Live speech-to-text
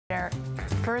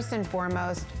First and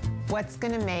foremost, what's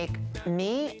gonna make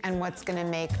me and what's gonna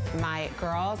make my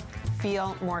girls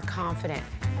feel more confident,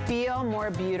 feel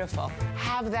more beautiful,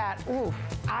 have that, ooh,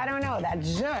 I don't know, that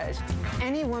zhuzh.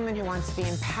 Any woman who wants to be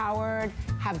empowered,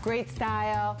 have great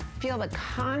style, feel the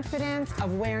confidence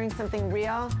of wearing something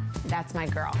real, that's my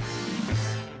girl.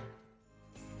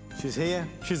 She's here.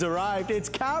 She's arrived. It's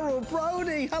Carol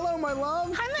Brodie. Hello, my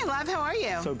love. Hi, my love. How are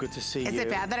you? So good to see you. Is it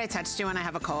bad that I touched you when I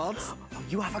have a cold? Oh,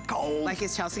 you have a cold? Like,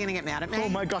 is Chelsea gonna get mad at me? Oh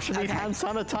my gosh, I need hand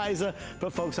sanitizer.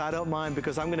 But folks, I don't mind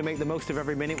because I'm gonna make the most of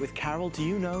every minute with Carol. Do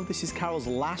you know this is Carol's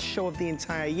last show of the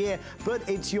entire year, but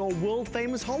it's your world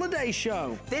famous holiday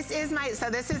show. This is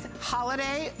this is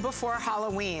holiday before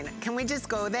Halloween. Can we just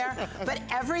go there? But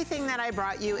everything that I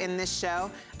brought you in this show,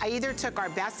 I either took our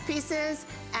best pieces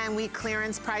and we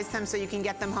clearance priced them so you can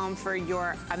get them home for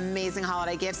your amazing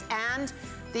holiday gifts, and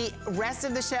the rest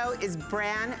of the show is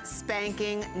brand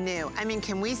spanking new. I mean,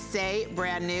 can we say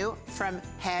brand new from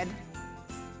head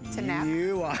to neck?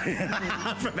 You are,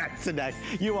 from head to neck.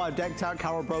 You are decked out,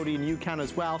 Carol Brodie, and you can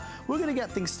as well. We're gonna get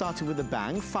things started with a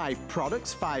bang. 5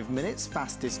 products, 5 minutes,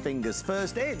 fastest fingers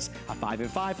first. It's a 5 in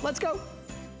 5. Let's go.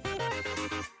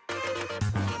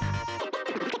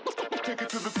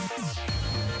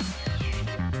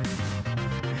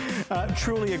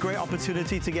 Truly a great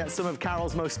opportunity to get some of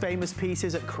Carol's most famous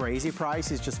pieces at crazy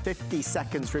prices. Just 50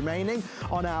 seconds remaining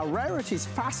on our Rarities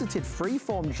faceted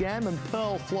freeform gem and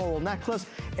pearl floral necklace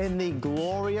in the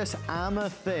glorious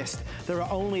amethyst. There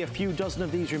are only a few dozen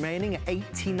of these remaining at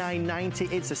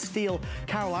 $89.90. It's a steal.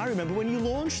 Carol, I remember when you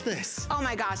launched this. Oh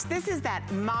my gosh, this is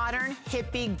that modern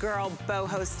hippie girl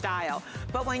boho style.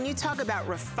 But when you talk about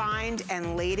refined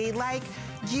and ladylike,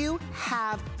 you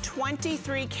have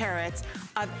 23 carats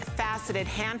of faceted,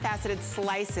 hand-faceted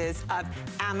slices of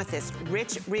amethyst,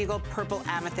 rich, regal, purple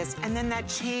amethyst, and then that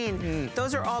chain.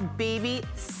 Those are all baby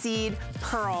seed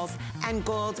pearls and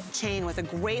gold chain with a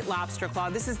great lobster claw.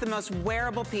 This is the most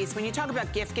wearable piece. When you talk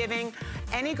about gift giving,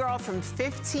 any girl from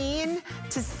 15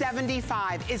 to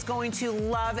 75 is going to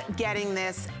love getting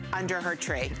this under her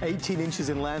tree. 18 inches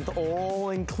in length,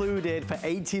 all included for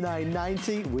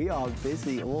 $89.90. We are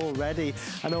busy already.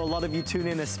 I know a lot of you tune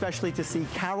in especially to see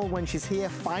Carol when she's here.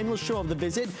 Final show of the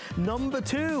visit, number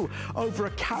 2. Over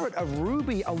a carat of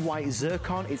ruby and white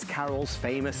zircon. It's Carol's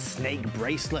famous snake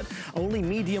bracelet. Only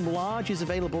medium large is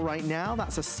available right now.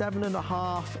 That's a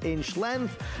 7.5 inch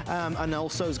length, and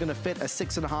also is gonna fit a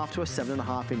 6.5 to a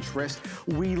 7.5 inch wrist.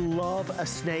 We love a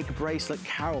snake bracelet.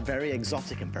 Carol, very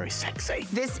exotic and very sexy.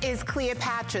 This is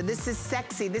Cleopatra. This is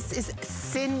sexy. This is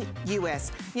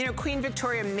sinuous. You know, Queen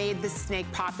Victoria made the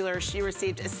snake popular. She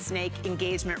received a snake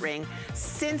engagement ring.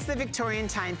 Since the Victorian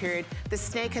time period, the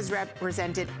snake has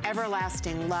represented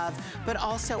everlasting love, but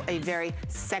also a very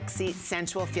sexy,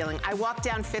 sensual feeling. I walked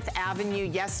down 5th Avenue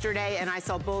yesterday and I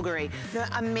saw Bulgari, the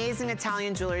amazing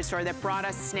Italian jewelry store that brought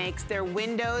us snakes. Their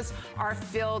windows are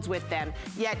filled with them,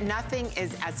 yet nothing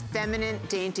is as feminine,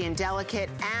 dainty, and delicate.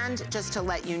 And just to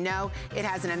let you know, it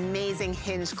has an amazing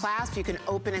hinge clasp. You can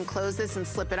open and close this and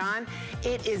slip it on.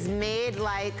 It is made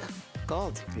like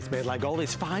gold. It's made like gold.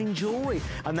 It's fine jewelry.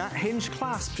 And that hinge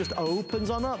clasp just opens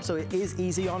on up, so it is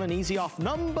easy on and easy off.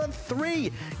 Number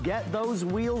 3, get those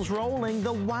wheels rolling,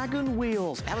 the wagon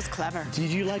wheels. That was clever.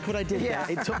 Did you like what I did there?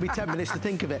 It took me 10 minutes to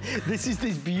think of it. This is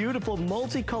these beautiful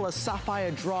multicolor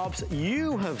sapphire drops.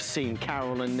 You have seen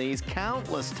Carol in these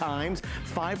countless times.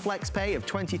 5 flex pay of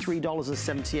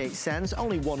 $23.78.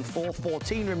 Only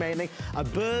 14 remaining. A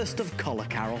burst of color,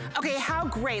 Carol. Okay, how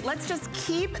great. Let's just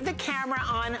keep the camera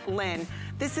on Lynn.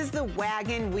 This is the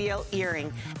wagon wheel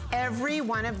earring. Every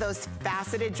one of those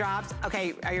faceted drops,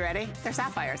 okay, are you ready? They're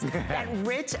sapphires. That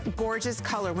rich, gorgeous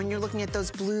color, when you're looking at those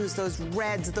blues, those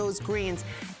reds, those greens,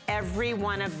 every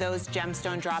one of those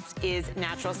gemstone drops is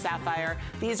natural sapphire.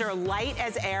 These are light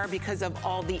as air because of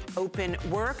all the open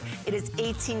work. It is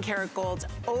 18 karat gold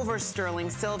over sterling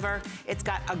silver. It's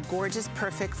got a gorgeous,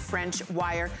 perfect French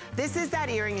wire. This is that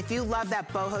earring. If you love that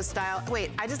boho style, wait,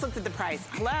 I just looked at the price.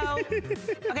 Hello?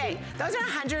 Okay, those are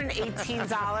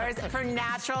 $118 for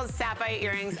natural sapphire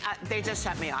earrings. They just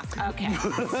shut me off.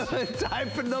 Okay. Time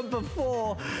for number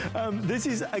 4. This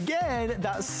is, again,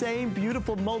 that same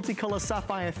beautiful multicolor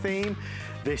sapphire theme.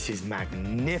 This is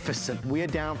magnificent. We are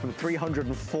down from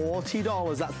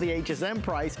 $340, that's the HSN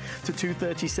price, to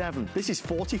 $237. This is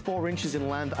 44 inches in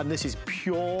length, and this is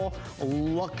pure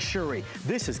luxury.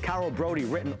 This is Carol Brodie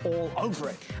written all over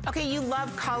it. Okay, you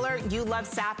love color, you love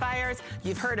sapphires,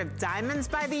 you've heard of diamonds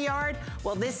by the yard.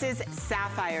 Well, this is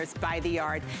sapphires by the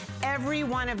yard. Every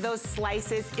one of those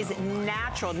slices is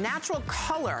natural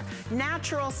color,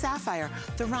 natural sapphire.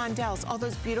 The rondelles, all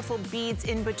those beautiful beads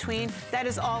in between, that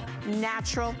is all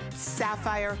natural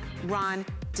sapphire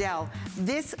rondelle.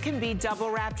 This can be double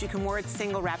wrapped, you can wear it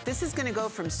single wrapped. This is gonna go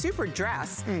from super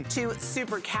dress to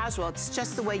super casual. It's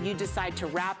just the way you decide to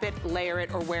wrap it, layer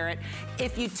it, or wear it.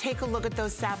 If you take a look at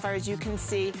those sapphires, you can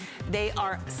see they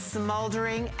are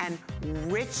smoldering and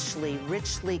richly,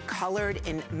 richly colored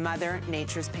in Mother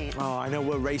Nature's paint. Oh, I know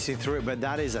we're racing through it, but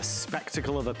that is a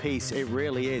spectacle of a piece. It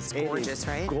really is. It's gorgeous,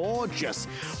 right? Gorgeous.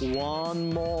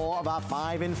 One more of our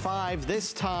 5 in 5.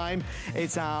 This time,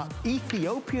 it's our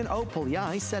Ethiopian opal. Yeah,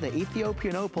 I said it.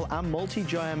 Ethiopian opal and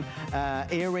multi-gem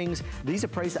earrings. These are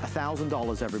priced at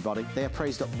 $1,000, everybody. They are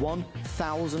priced at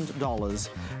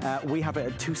 $1,000. We have it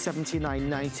at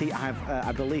 $279.90. I have,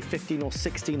 I believe, 15 or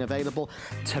 16 available.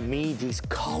 To me, these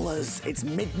colors, it's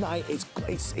midnight,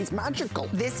 it's magical.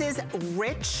 This is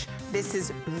rich, this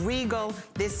is regal,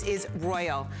 this is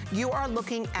royal. You are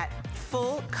looking at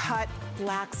full cut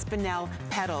black spinel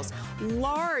petals,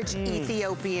 large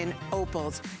Ethiopian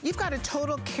opals. You've got a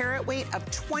total carat weight of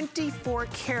 24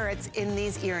 carats in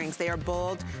these earrings. They are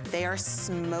bold, they are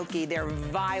smoky, they're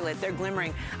violet, they're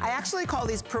glimmering. I actually call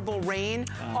these purple rain,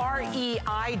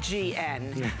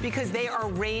 R-E-I-G-N, because they are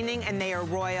raining and they are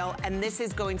royal, and this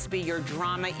is going to be your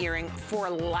drama earring for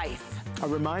life. A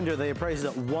reminder, they are priced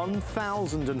at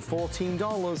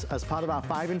 $1,014 as part of our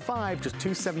 5 in 5, just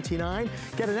 $279.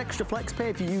 Get an extra flex pay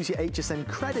if you use your HSN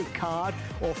credit card,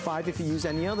 or $5 if you use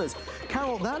any others.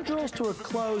 Carol, that draws to a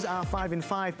close our 5 in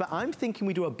 5, but I'm thinking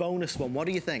we do a bonus one. What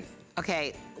do you think?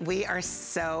 Okay, we are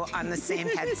so on the same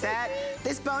headset.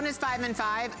 This bonus 5 in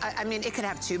 5, I mean, it could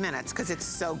have 2 minutes because it's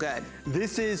so good.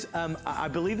 This is, I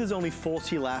believe there's only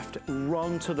 40 left.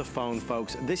 Run to the phone,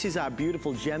 folks. This is our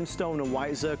beautiful gemstone and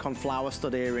white zircon flower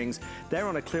stud earrings. They're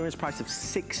on a clearance price of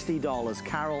 $60.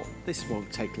 Carol, this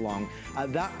won't take long.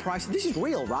 At that price, this is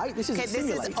real, right? This isn't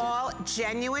simulated. This is all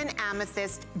genuine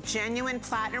amethyst, genuine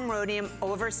platinum rhodium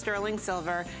over sterling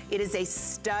silver. It is a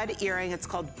stud earring. It's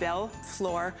called Belle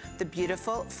Fleur, the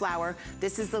beautiful flower.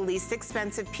 This is the least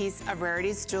expensive piece of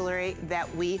Rarities jewelry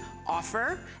that we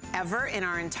offer ever in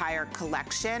our entire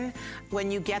collection. When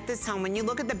you get this home, when you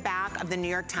look at the back of the New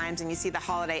York Times and you see the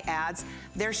holiday ads,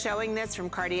 they're showing this from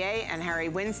Cartier and Harry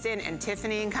Winston and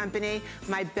Tiffany and Company.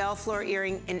 My Belle Fleur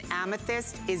earring in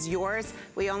amethyst is yours.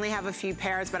 We only have a few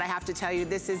pairs, but I have to tell you,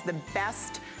 this is the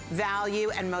best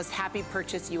value and most happy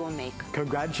purchase you will make.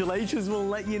 Congratulations, we'll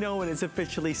let you know when it's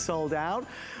officially sold out.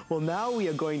 Well, now we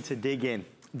are going to dig in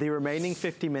the remaining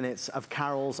 50 minutes of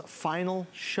Carol's final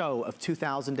show of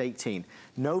 2018.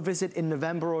 No visit in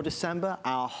November or December.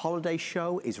 Our holiday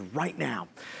show is right now.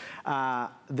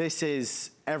 This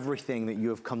is everything that you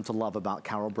have come to love about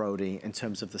Carol Brodie in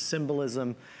terms of the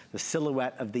symbolism, the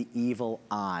silhouette of the evil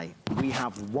eye. We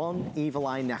have one evil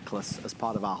eye necklace as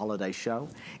part of our holiday show.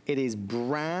 It is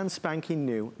brand spanking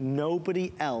new.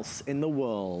 Nobody else in the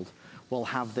world will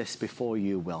have this before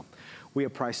you will. We are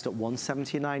priced at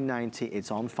 $179.90.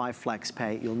 It's on 5 flex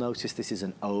pay. You'll notice this is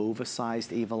an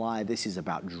oversized evil eye. This is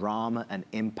about drama and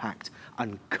impact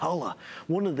and color.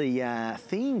 One of the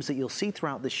themes that you'll see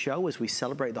throughout this show as we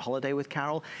celebrate the holiday with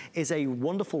Carol is a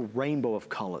wonderful rainbow of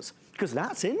colors. Because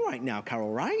that's in right now,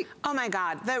 Carol, right? Oh my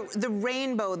God, the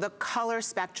rainbow, the color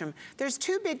spectrum. There's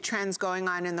 2 big trends going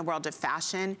on in the world of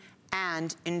fashion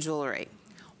and in jewelry.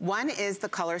 One is the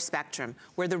color spectrum,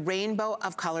 where the rainbow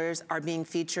of colors are being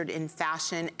featured in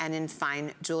fashion and in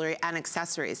fine jewelry and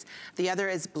accessories. The other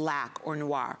is black or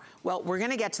noir. Well, we're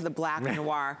gonna get to the black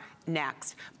noir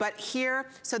next. But here,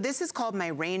 so this is called my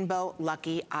rainbow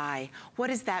lucky eye. What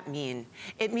does that mean?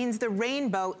 It means the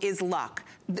rainbow is luck.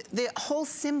 The whole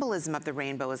symbolism of the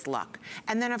rainbow is luck.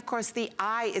 And then of course the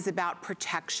eye is about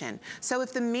protection. So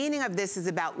if the meaning of this is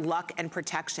about luck and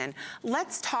protection,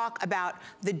 let's talk about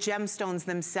the gemstones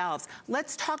themselves.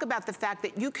 Let's talk about the fact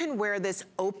that you can wear this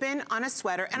open on a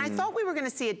sweater, and I thought we were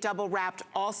gonna see it double wrapped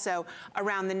also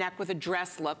around the neck with a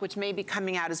dress look, which may be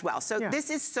coming out as well. So this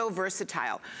is so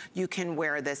versatile. You can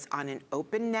wear this on an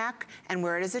open neck and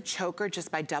wear it as a choker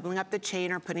just by doubling up the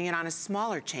chain or putting it on a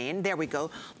smaller chain. There we go.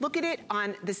 Look at it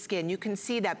on the skin. You can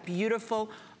see that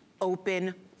beautiful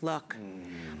open look.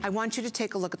 I want you to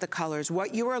take a look at the colors.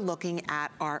 What you are looking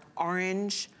at are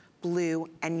orange, blue,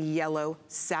 and yellow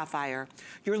sapphire.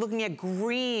 You're looking at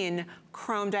green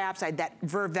chrome diopside, that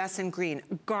vervescent green,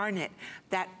 garnet,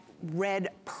 that red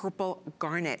purple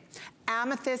garnet,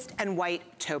 amethyst and white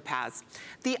topaz.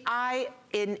 The eye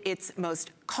in its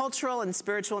most cultural and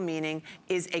spiritual meaning,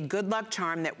 is a good luck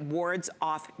charm that wards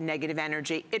off negative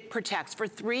energy. It protects. For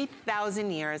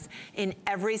 3,000 years in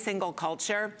every single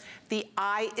culture, the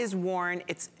eye is worn,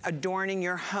 it's adorning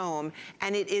your home,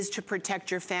 and it is to protect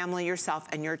your family, yourself,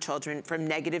 and your children from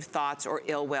negative thoughts or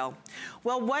ill will.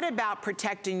 Well, what about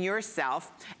protecting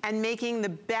yourself and making the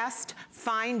best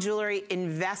fine jewelry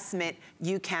investment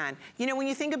you can? You know, when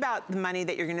you think about the money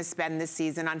that you're gonna spend this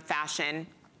season on fashion,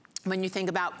 when you think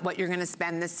about what you're gonna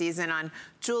spend this season on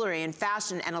jewelry and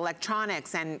fashion and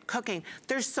electronics and cooking,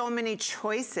 there's so many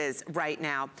choices right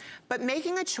now. But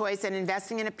making a choice and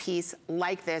investing in a piece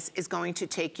like this is going to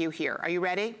take you here. Are you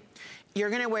ready?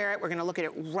 You're gonna wear it, we're gonna look at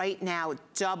it right now,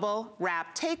 double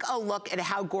wrap. Take a look at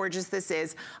how gorgeous this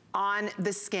is on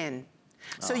the skin.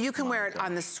 So you can wear it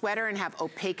on the sweater and have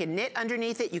opaque and knit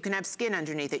underneath it. You can have skin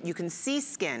underneath it. You can see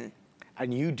skin.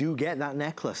 And you do get that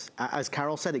necklace. As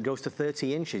Carol said, it goes to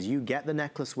 30 inches. You get the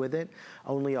necklace with it.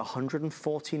 Only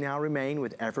 140 now remain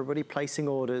with everybody placing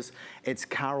orders. It's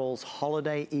Carol's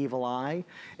Holiday Evil Eye.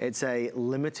 It's a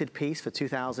limited piece for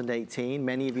 2018.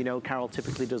 Many of you know Carol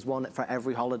typically does one for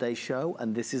every holiday show,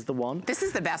 and this is the one. This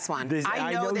is the best one.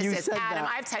 I know this is. Adam,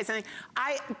 I have to tell you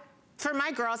something. For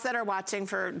my girls that are watching,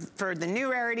 for the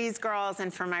new Rarities girls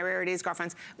and for my Rarities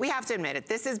girlfriends, we have to admit it.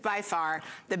 This is by far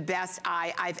the best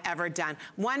eye I've ever done.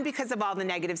 One, because of all the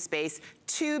negative space.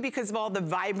 Two, because of all the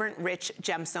vibrant, rich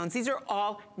gemstones. These are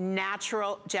all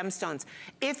natural gemstones.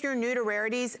 If you're new to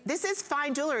Rarities, this is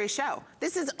fine jewelry show.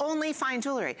 This is only fine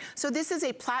jewelry. So this is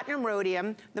a platinum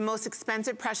rhodium, the most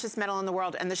expensive precious metal in the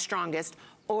world and the strongest,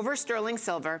 over sterling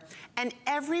silver, and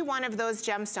every one of those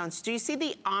gemstones, do you see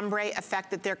the ombre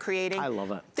effect that they're creating? I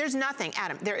love it. There's nothing,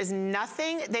 Adam, there is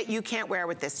nothing that you can't wear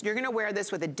with this. You're gonna wear this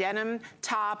with a denim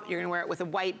top, you're gonna wear it with a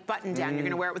white button down, you're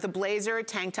gonna wear it with a blazer, a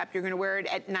tank top, you're gonna wear it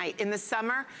at night. In the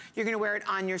summer, you're gonna wear it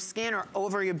on your skin or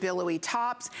over your billowy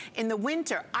tops. In the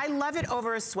winter, I love it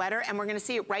over a sweater, and we're gonna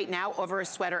see it right now over a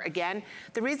sweater again.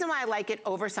 The reason why I like it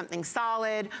over something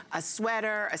solid, a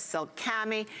sweater, a silk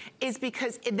cami, is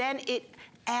because then it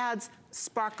adds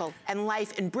sparkle and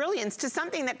life and brilliance to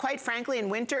something that, quite frankly, in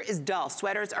winter is dull.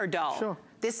 Sweaters are dull. Sure.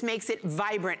 This makes it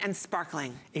vibrant and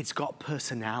sparkling. It's got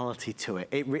personality to it.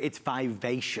 It's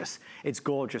vivacious. It's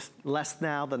gorgeous. Less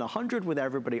now than 100 with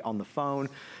everybody on the phone.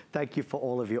 Thank you for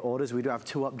all of your orders. We do have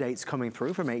 2 updates coming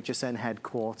through from HSN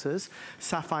headquarters.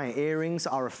 Sapphire earrings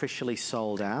are officially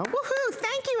sold out. Woohoo!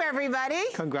 Thank you, everybody.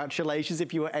 Congratulations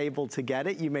if you were able to get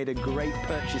it. You made a great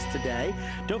purchase today.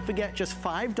 Don't forget, just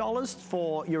 $5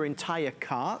 for your entire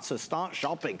cart, so start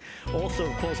shopping. Also,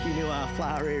 of course, you knew our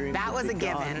flower earrings. That was a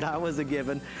given. That was a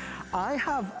given. I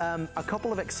have a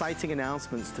couple of exciting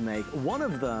announcements to make. One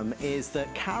of them is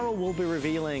that Carol will be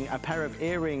revealing a pair of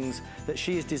earrings that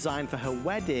she has designed for her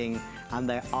wedding, and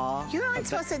they are... You aren't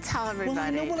supposed to tell everybody. Well, I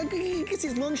know, well, because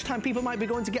it's lunchtime, people might be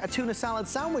going to get a tuna salad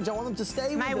sandwich. I want them to stay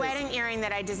with My us. wedding earring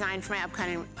that I designed for my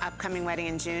upcoming wedding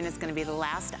in June is gonna be the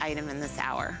last item in this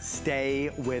hour. Stay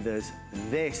with us.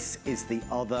 This is the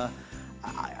other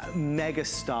mega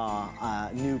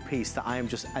star new piece that I am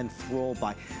just enthralled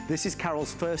by. This is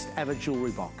Carol's first ever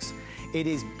jewelry box. It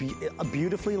is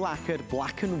beautifully lacquered,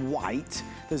 black and white.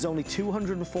 There's only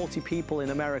 240 people in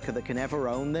America that can ever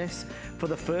own this. For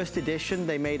the first edition,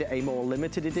 they made it a more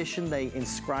limited edition. They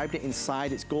inscribed it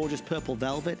inside. It's gorgeous purple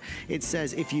velvet. It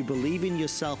says, if you believe in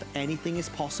yourself, anything is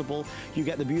possible. You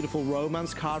get the beautiful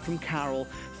romance card from Carol.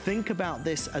 Think about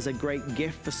this as a great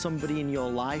gift for somebody in your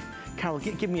life. Carol,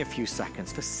 give me a few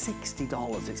seconds. For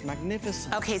 $60, it's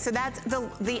magnificent. Okay, so that's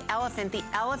the elephant. The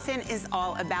elephant is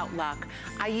all about luck.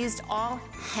 I used all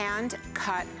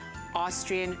hand-cut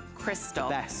Austrian crystal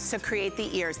to create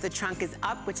the ears. The trunk is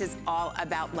up, which is all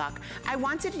about luck. I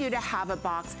wanted you to have a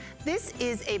box. This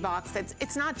is a box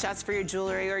it's not just for your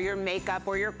jewelry or your makeup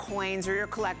or your coins or your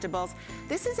collectibles.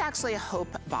 This is actually a hope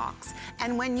box.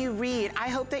 And when you read, I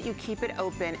hope that you keep it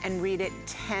open and read it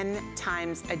 10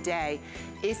 times a day.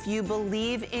 If you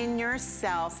believe in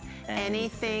yourself,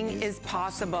 anything is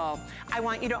possible. I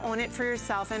want you to own it for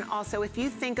yourself. And also, if you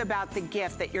think about the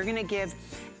gift that you're gonna give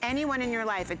anyone in your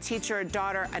life, a teacher, a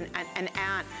daughter, an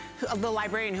aunt, the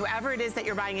librarian, whoever it is that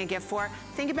you're buying a gift for,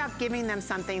 think about giving them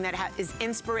something that is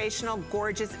inspirational,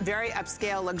 gorgeous, very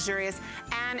upscale, luxurious,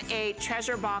 and a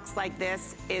treasure box like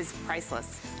this is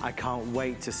priceless. I can't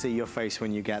wait to see your face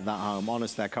when you get that home.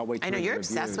 Honestly, I can't wait to I know, read you're the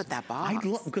obsessed reviews. with that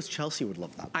box. Because Chelsea would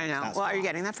love that box. I know. Well, are you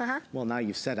getting that for her? Well, now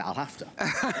you've said it, I'll have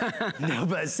to. No,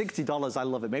 but at $60, I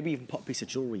love it. Maybe even put a piece of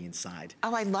jewelry inside.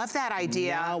 Oh, I love that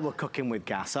idea. Now we're cooking with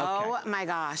gas. Okay. Oh my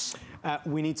gosh.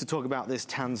 We need to talk about this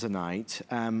tanzanite.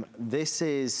 This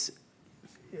is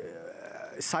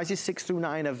sizes 6 through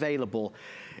 9 available.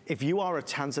 If you are a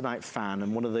Tanzanite fan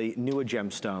and one of the newer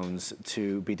gemstones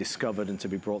to be discovered and to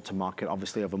be brought to market,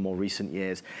 obviously over more recent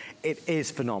years, it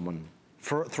is phenomenal.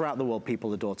 Throughout the world,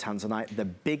 people adore Tanzanite. The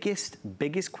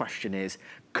biggest question is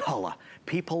color.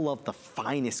 People love the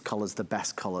finest colors, the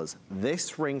best colors.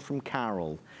 This ring from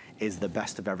Carol is the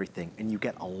best of everything, and you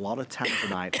get a lot of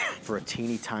Tanzanite for a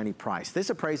teeny tiny price. This is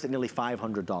appraised at nearly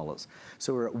 $500.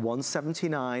 So we're at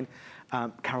 $179.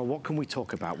 Carol, what can we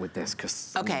talk about with this?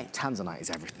 Because Tanzanite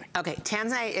is everything. Okay,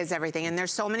 Tanzanite is everything, and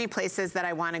there's so many places that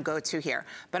I want to go to here.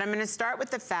 But I'm gonna start with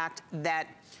the fact that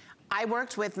I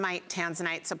worked with my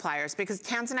Tanzanite suppliers because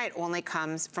Tanzanite only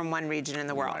comes from one region in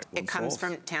the world. Right, it comes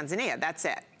from Tanzania, that's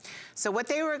it. So what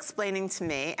they were explaining to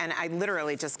me, and I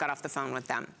literally just got off the phone with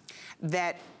them,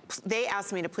 that they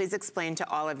asked me to please explain to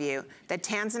all of you that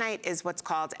Tanzanite is what's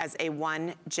called as a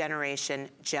one-generation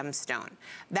gemstone.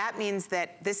 That means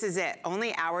that this is it.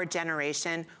 Only our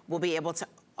generation will be able to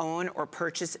own or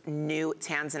purchase new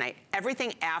Tanzanite.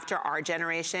 Everything after our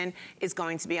generation is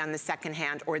going to be on the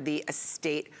secondhand or the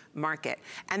estate market.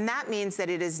 And that means that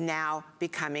it is now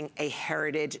becoming a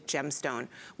heritage gemstone,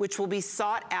 which will be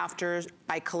sought after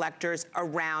by collectors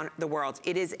around the world.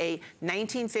 It is a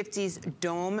 1950s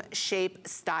dome shape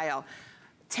style.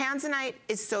 Tanzanite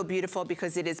is so beautiful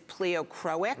because it is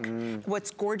pleochroic.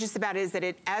 What's gorgeous about it is that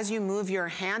as you move your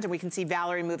hand, and we can see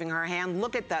Valerie moving her hand,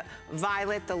 look at the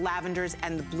violet, the lavenders,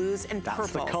 and the blues and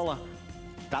purples. That's the color.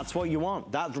 That's what you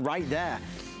want. That's right there.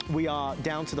 We are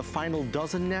down to the final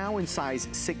dozen now in size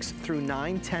 6 through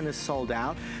 9. 10 is sold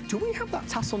out. Do we have that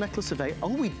tassel necklace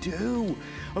available? Oh, we do.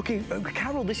 Okay,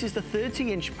 Carol, this is the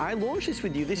 30-inch. I launched this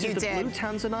with you. This is the blue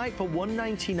Tanzanite for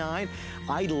 $199.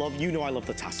 I love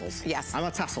the tassels. Yes. I'm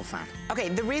a tassel fan. Okay,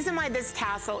 the reason why this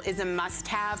tassel is a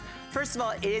must-have, first of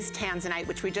all, it is Tanzanite,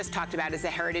 which we just talked about as a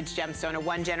heritage gemstone, a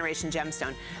one-generation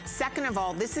gemstone. Second of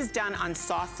all, this is done on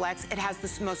soft flex. It has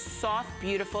the most soft,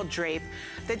 beautiful drape.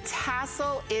 The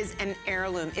tassel is an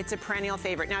heirloom. It's a perennial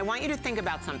favorite. Now, I want you to think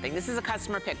about something. This is a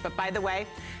customer pick, but by the way,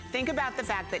 think about the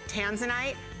fact that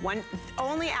Tanzanite,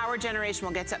 only our generation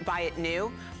will get to buy it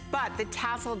new, but the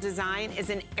tassel design is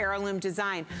an heirloom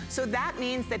design. So that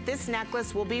means that this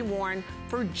necklace will be worn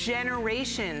for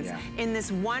generations in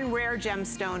this one rare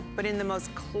gemstone, but in the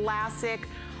most classic,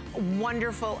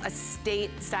 wonderful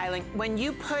estate styling. When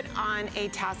you put on a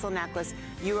tassel necklace,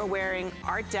 you are wearing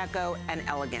Art Deco and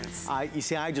elegance. You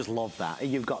see, I just love that.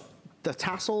 You've got the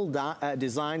tassel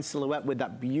design silhouette with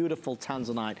that beautiful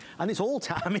Tanzanite. And it's all,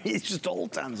 it's just all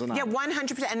Tanzanite. Yeah,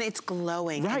 100%, and it's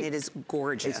glowing, and it is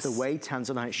gorgeous. It's the way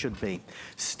Tanzanite should be.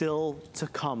 Still to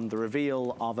come, the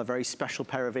reveal of a very special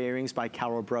pair of earrings by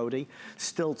Carol Brodie.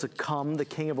 Still to come, the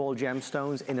king of all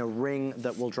gemstones in a ring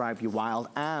that will drive you wild.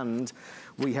 And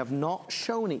we have not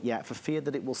shown it yet for fear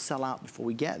that it will sell out before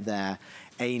we get there.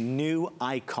 A new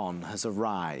icon has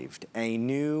arrived, a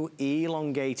new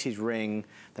elongated ring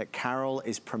that Carol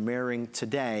is premiering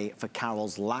today for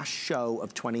Carol's last show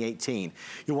of 2018.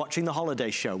 You're watching the holiday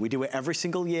show. We do it every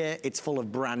single year. It's full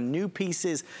of brand new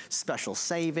pieces, special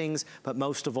savings, but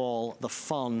most of all, the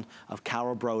fun of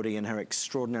Carol Brodie and her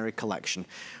extraordinary collection,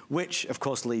 which of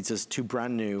course leads us to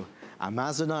brand new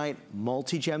Amazonite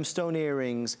multi-gemstone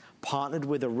earrings partnered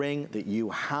with a ring that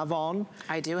you have on.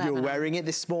 I do have it. You're wearing it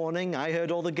this morning. I heard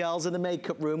all the girls in the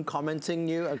makeup room commenting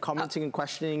and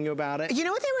questioning you about it. You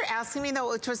know what they were asking me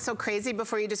though, which was so crazy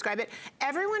before you describe it?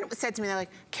 Everyone said to me, they're like,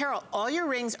 Carol, all your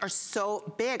rings are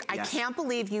so big. I can't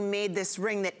believe you made this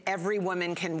ring that every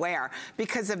woman can wear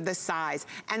because of the size.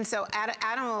 And so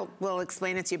Adam will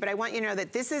explain it to you, but I want you to know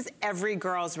that this is every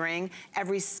girl's ring,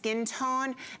 every skin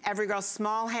tone, every girl's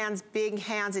small hands, big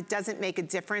hands, it doesn't make a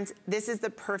difference. This is the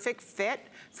perfect fit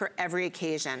for every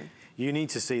occasion. You need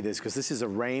to see this because this is a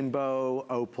rainbow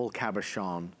opal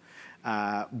cabochon.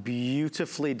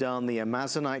 Beautifully done. The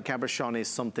Amazonite cabochon is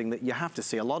something that you have to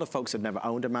see. A lot of folks have never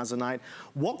owned Amazonite.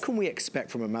 What can we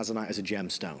expect from Amazonite as a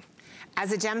gemstone?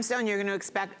 As a gemstone,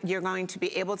 you're going to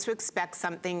be able to expect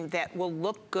something that will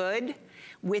look good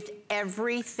with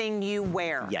everything you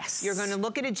wear. Yes. You're going to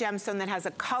look at a gemstone that has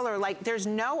a color like, there's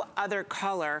no other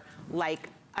color like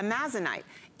Amazonite.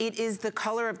 It is the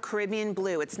color of Caribbean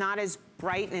blue. It's not as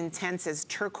bright and intense as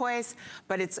turquoise,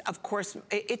 but it's, of course,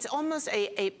 it's almost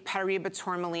a Paraiba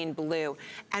tourmaline blue.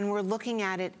 And we're looking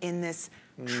at it in this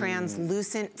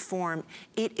translucent form.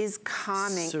 It is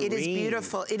calming. Serene. It is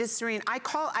beautiful. It is serene. I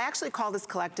actually call this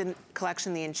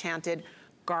collection the Enchanted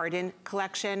Garden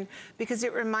collection because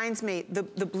it reminds me, the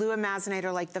blue Amazonite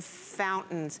are like the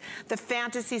fountains, the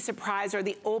fantasy surprise or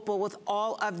the opal with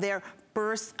all of their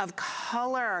bursts of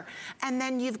color. And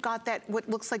then you've got that, what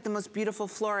looks like the most beautiful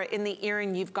flora in the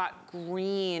earring. You've got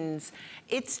greens.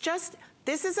 It's just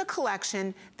This is a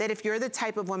collection that if you're the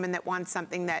type of woman that wants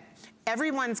something that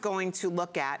everyone's going to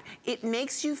look at, it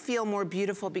makes you feel more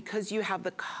beautiful because you have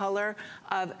the color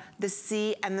of the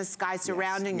sea and the sky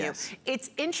surrounding you.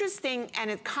 It's interesting and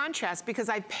it contrasts because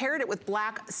I paired it with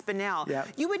black spinel.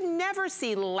 You would never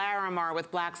see Larimar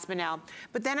with black spinel,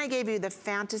 but then I gave you the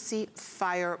fantasy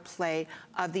fire play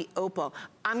of the opal.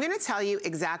 I'm gonna tell you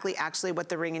exactly actually what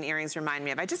the ring and earrings remind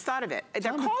me of. I just thought of it.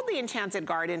 They're called the Enchanted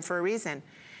Garden for a reason.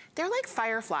 They're like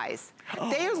fireflies.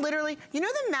 They are literally, you know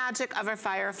the magic of a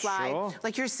firefly?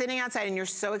 Like you're sitting outside and you're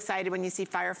so excited when you see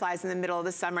fireflies in the middle of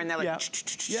the summer and they're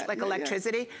like, like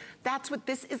electricity. That's what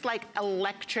this is, like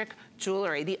electric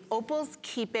jewelry. The opals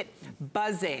keep it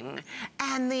buzzing.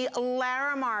 And the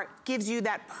Larimar gives you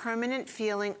that permanent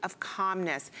feeling of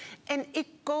calmness. And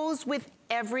it goes with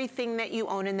everything that you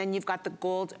own. And then you've got the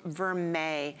gold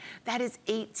vermeil. That is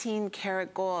 18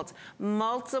 karat gold.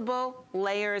 Multiple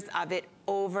layers of it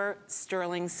over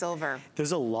sterling silver.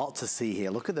 There's a lot to see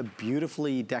here. Look at the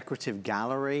beautifully decorative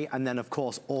gallery. And then of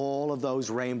course, all of those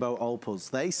rainbow opals,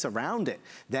 they surround it.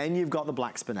 Then you've got the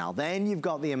black spinel. Then you've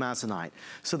got the amazonite.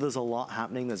 So there's a lot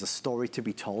happening. There's a story to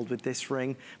be told with this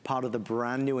ring. Part of the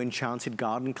brand new Enchanted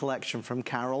Garden collection from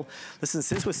Carol. Listen,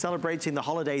 since we're celebrating the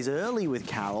holidays early with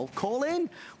Carol, call in.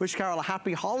 Wish Carol a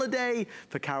happy holiday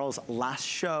for Carol's last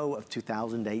show of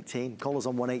 2018. Call us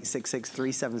on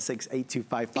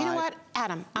 1-866-376-8255. You know what,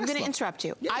 Adam, I'm gonna interrupt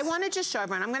you. I wanna just show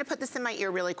everyone, I'm gonna put this in my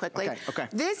ear really quickly.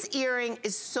 This earring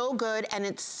is so good and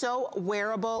it's so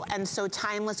wearable and so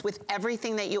timeless with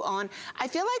everything that you own. I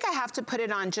feel like I have to put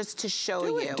it on just to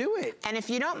show you. Do it. And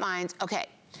if you don't mind, okay.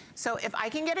 So if I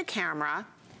can get a camera,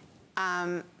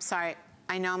 sorry,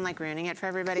 I know I'm like ruining it for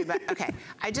everybody, but okay.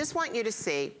 I just want you to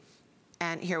see,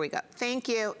 and here we go. Thank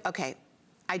you. Okay,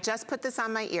 I just put this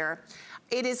on my ear.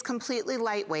 It is completely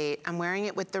lightweight. I'm wearing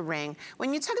it with the ring.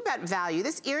 When you talk about value,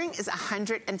 this earring is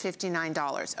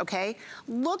 $159, okay?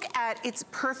 Look at, it's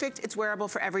perfect, it's wearable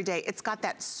for every day. It's got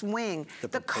that swing,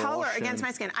 the color against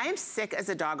my skin. I am sick as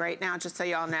a dog right now, just so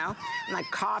y'all know. I'm like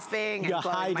coughing and blowing my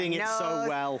nose. You're hiding it so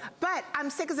well. But I'm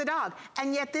sick as a dog,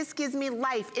 and yet this gives me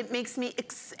life. It makes me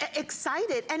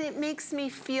excited, and it makes me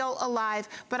feel alive.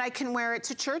 But I can wear it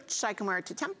to church, I can wear it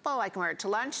to temple, I can wear it to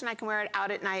lunch, and I can wear it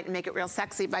out at night and make it real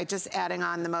sexy by just adding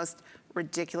on the most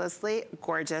ridiculously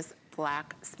gorgeous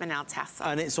black spinel tassel.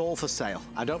 And it's all for sale.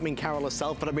 I don't mean Carol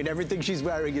herself, but I mean everything she's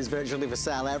wearing is virtually for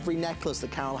sale. Every necklace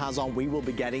that Carol has on, we will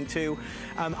be getting to.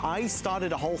 I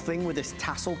started a whole thing with this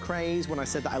tassel craze when I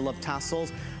said that I love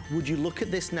tassels. Would you look at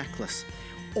this necklace?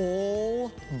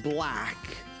 All black,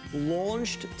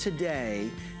 launched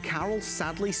today. Carol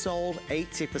sadly sold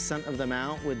 80% of them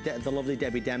out with the lovely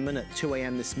Debbie Denman at 2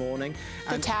 a.m. this morning.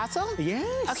 The tassel?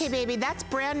 Yes. Okay, baby, that's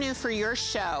brand new for your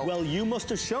show. Well, you must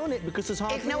have shown it because it's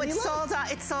hard. No, it's sold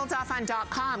off on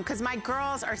 .com because my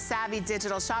girls are savvy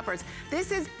digital shoppers.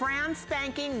 This is brand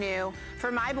spanking new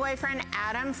for my boyfriend,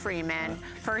 Adam Freeman,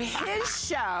 for his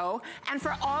show, and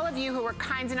for all of you who were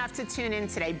kind enough to tune in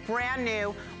today. Brand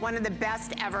new, one of the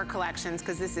best ever collections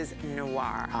because this is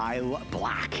noir. I love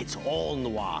black, it's all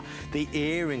noir. The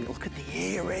earring, look at the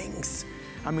earrings.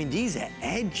 I mean, these are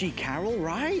edgy, Carol,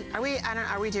 right?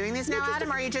 Are we doing these now, Adam,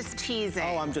 or are you just teasing?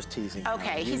 Oh, I'm just teasing.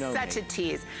 Okay, he's such a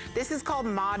tease. This is called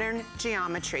Modern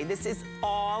Geometry. This is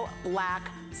all black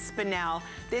spinel.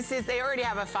 They already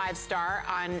have a 5-star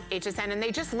on HSN, and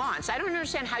they just launched. I don't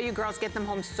understand how you girls get them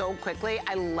home so quickly.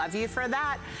 I love you for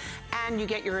that. And you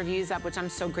get your reviews up, which I'm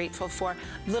so grateful for.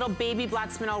 Little baby black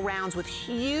spinel rounds with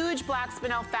huge black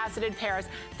spinel faceted pairs.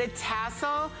 The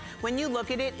tassel, when you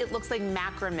look at it, it looks like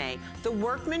macrame. The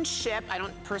workmanship, I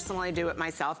don't personally do it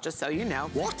myself, just so you know.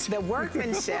 What? The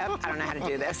workmanship, I don't know how to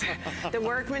do this. The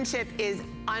workmanship is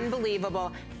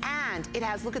unbelievable. And it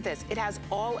has, look at this, it has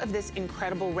all of this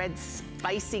incredible red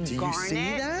spicy garnet. Do you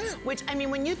see that? Which, I mean,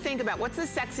 when you think about what's the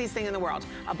sexiest thing in the world?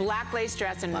 A black lace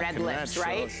dress and red lips,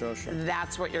 right? Sure.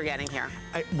 That's what you're getting here.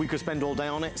 We could spend all day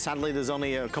on it. Sadly, there's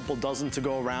only a couple dozen to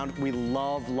go around. We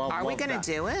love that. Are we gonna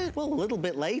do it? Well, a little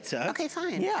bit later. Okay,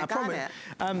 fine. Yeah, I got it.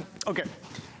 Okay.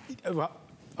 Well,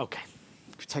 okay.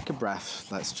 Take a breath.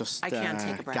 Let's just I can't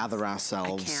take a breath. Gather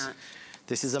ourselves. I can't.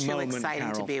 This is a moment, Too exciting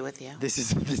Carol. to be with you. This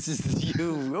is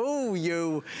you. Oh,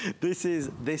 you.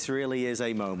 This really is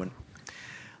a moment.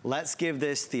 Let's give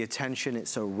this the attention it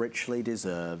so richly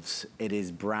deserves. It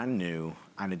is brand new,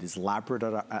 and it is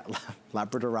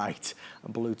labradorite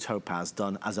and blue topaz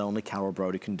done as only Carol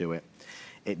Brodie can do it.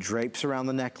 It drapes around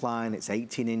the neckline. It's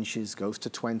 18 inches, goes to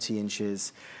 20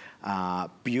 inches.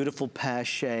 Beautiful pear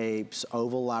shapes,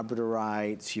 oval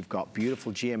labradorite. You've got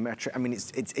beautiful geometric. I mean,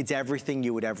 it's everything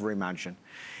you would ever imagine.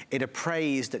 It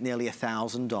appraised at nearly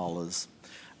 $1,000.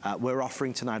 we're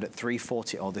offering tonight at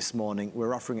 $340, or this morning,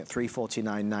 we're offering at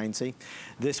 $349.90.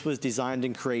 This was designed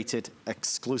and created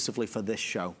exclusively for this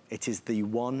show. It is the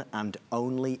one and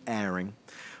only airing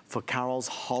for Carol's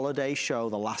holiday show,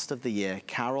 the last of the year.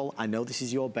 Carol, I know this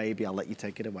is your baby. I'll let you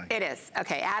take it away. It is.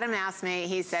 Okay, Adam asked me,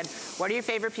 he said, what are your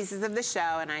favorite pieces of the show?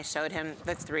 And I showed him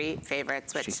the 3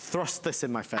 favorites, which... She thrust this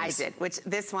in my face. I did, which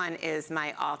this one is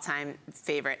my all-time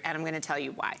favorite, and I'm gonna tell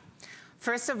you why.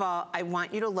 First of all, I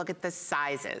want you to look at the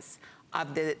sizes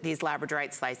of these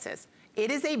labradorite slices. It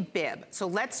is a bib. So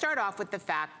let's start off with the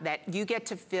fact that you get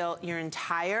to fill your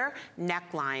entire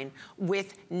neckline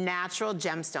with natural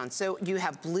gemstones. So you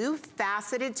have blue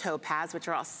faceted topaz, which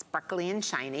are all sparkly and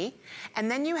shiny. And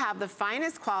then you have the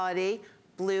finest quality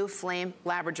blue flame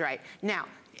labradorite. Now,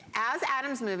 as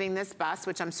Adam's moving this bust,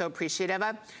 which I'm so appreciative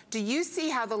of, do you see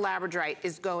how the labradorite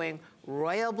is going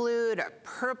royal blue to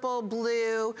purple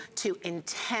blue to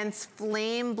intense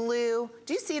flame blue?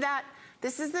 Do you see that?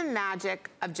 This is the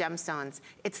magic of gemstones.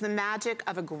 It's the magic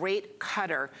of a great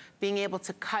cutter being able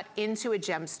to cut into a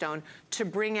gemstone to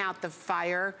bring out the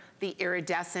fire, the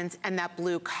iridescence, and that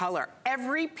blue color.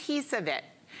 Every piece of it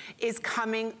is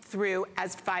coming through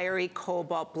as fiery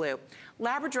cobalt blue.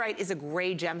 Labradorite is a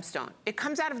gray gemstone. It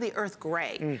comes out of the earth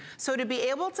gray. So to be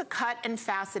able to cut and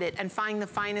facet it and find the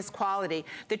finest quality,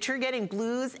 that you're getting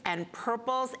blues and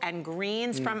purples and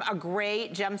greens from a gray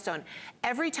gemstone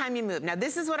every time you move. Now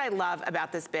this is what I love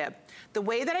about this bib. The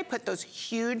way that I put those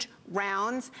huge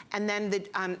rounds and then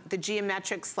the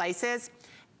geometric slices,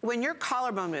 when your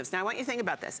collarbone moves, now I want you to think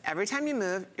about this. Every time you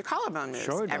move, your collarbone moves.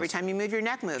 Sure it does. Every time you move, your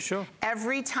neck moves. Sure.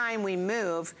 Every time we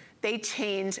move, they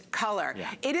change color.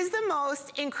 Yeah. It is the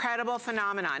most incredible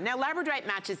phenomenon. Now, labradorite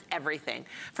matches everything,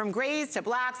 from grays to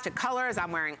blacks to colors.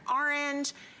 I'm wearing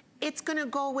orange. It's gonna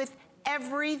go with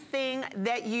everything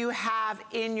that you have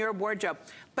in your wardrobe.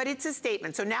 But it's a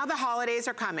statement. So now the holidays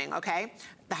are coming, okay?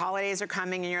 The holidays are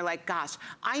coming and you're like, gosh,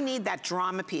 I need that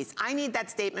drama piece. I need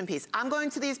that statement piece. I'm going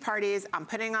to these parties, I'm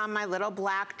putting on my little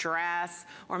black dress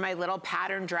or my little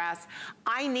pattern dress.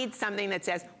 I need something that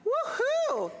says,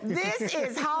 woohoo, this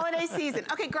is holiday season.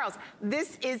 Okay, girls,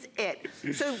 this is it.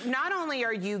 So not only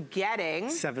are you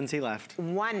getting 70 left.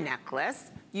 one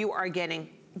necklace, you are getting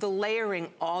the layering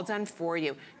all done for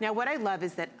you. Now what I love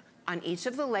is that on each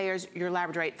of the layers, your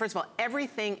labradorite, first of all,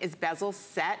 everything is bezel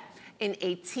set in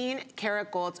 18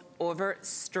 karat gold over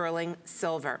sterling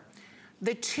silver.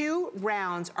 The 2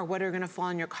 rounds are what are gonna fall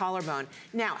on your collarbone.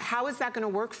 Now, how is that gonna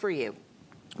work for you?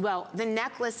 Well, the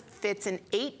necklace fits an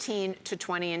 18 to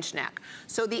 20 inch neck.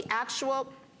 So the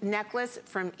actual necklace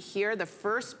from here, the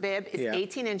first bib is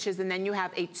 18 inches, and then you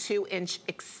have a 2-inch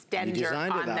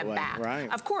extender on the back.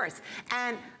 Right. Of course.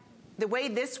 And the way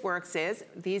this works is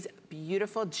these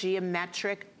beautiful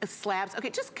geometric slabs.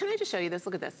 Okay, can I just show you this?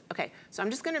 Look at this. Okay, so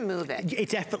I'm just gonna move it.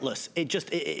 It's effortless. It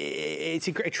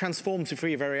transforms before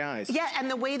your very eyes. Yeah, and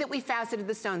the way that we faceted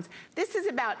the stones. This is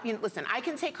about, you know, listen, I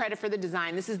can take credit for the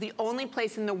design. This is the only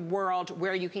place in the world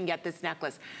where you can get this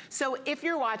necklace. So if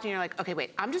you're watching, you're like, okay,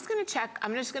 wait, I'm just gonna check,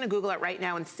 I'm just gonna Google it right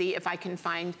now and see if I can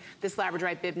find this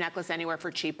labradorite bib necklace anywhere for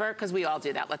cheaper, because we all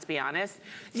do that, let's be honest.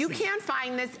 You can't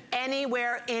find this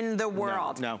anywhere in the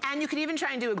world. No. And you could even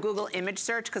try and do a Google image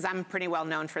search, because I'm pretty well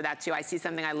known for that too. I see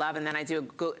something I love and then I do a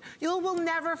Google. You will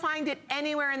never find it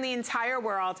anywhere in the entire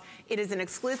world. It is an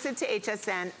exclusive to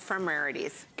HSN from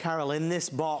Rarities. Carol, in this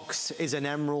box is an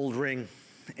emerald ring.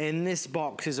 In this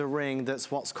box is a ring that's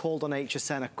what's called on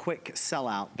HSN a quick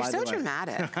sellout. You're so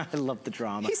dramatic. I love the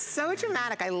drama. He's so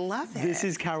dramatic. I love it. This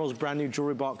is Carol's brand new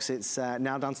jewelry box. It's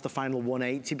now down to the final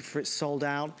 180 before it's sold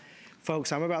out.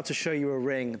 Folks, I'm about to show you a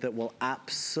ring that will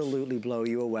absolutely blow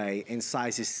you away in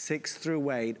sizes 6 through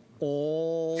 8,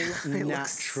 all natural.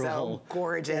 Looks so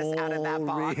gorgeous out of that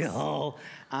box. Real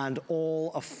and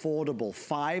all affordable.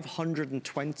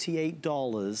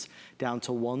 $528 down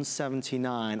to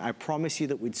 $179. I promise you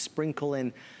that we'd sprinkle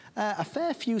in a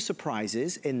fair few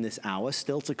surprises in this hour.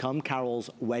 Still to come, Carol's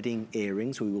wedding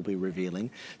earrings we will be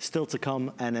revealing. Still to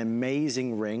come, an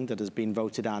amazing ring that has been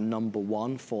voted our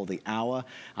 #1 for the hour.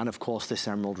 And of course, this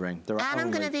emerald ring. And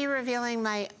I'm gonna be revealing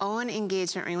my own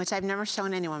engagement ring, which I've never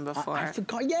shown anyone before. I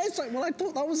forgot, yes, well, I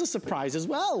thought that was a surprise as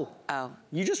well. Oh.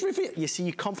 You just revealed, you see,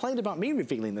 you complained about me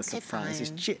revealing the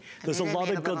surprise. There's a lot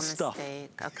of good stuff. Okay,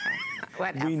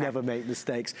 whatever. We never make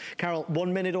mistakes. Carol,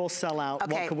 1 minute or sell out,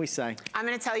 okay. What can we say? I'm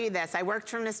gonna tell you this. I worked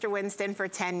for Mr. Winston for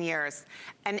 10 years.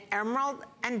 An emerald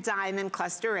and diamond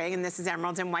cluster ring, and this is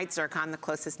emerald and white zircon, the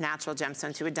closest natural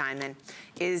gemstone to a diamond,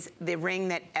 is the ring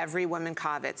that every woman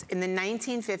covets. In the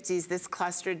 1950s, this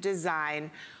clustered design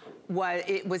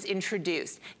was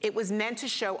introduced. It was meant to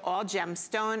show all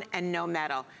gemstone and no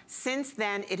metal. Since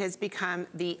then, it has become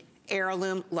the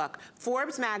heirloom look.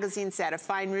 Forbes magazine said a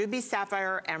fine ruby,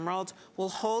 sapphire, or emerald will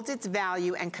hold its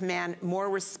value and command more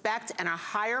respect and a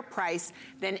higher price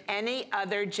than any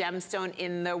other gemstone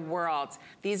in the world.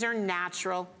 These are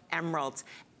natural emeralds.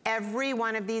 Every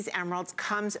one of these emeralds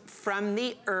comes from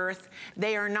the earth.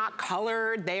 They are not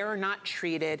colored, they are not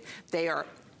treated, they are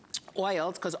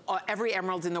oiled, because every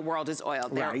emerald in the world is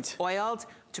oiled. They're oiled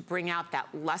to bring out that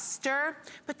luster.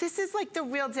 But this is like the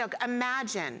real deal.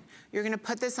 Imagine you're gonna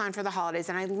put this on for the holidays,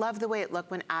 and I love the way it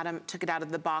looked when Adam took it out of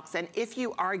the box. And if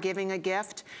you are giving a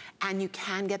gift and you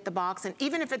can get the box, and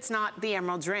even if it's not the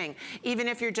emerald ring, even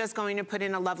if you're just going to put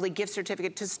in a lovely gift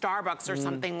certificate to Starbucks or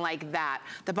something like that,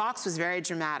 the box was very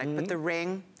dramatic, but the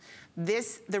ring,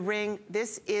 this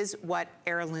is what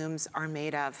heirlooms are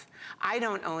made of. I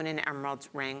don't own an emerald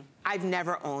ring. I've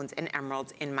never owned an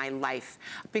emerald in my life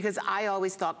because I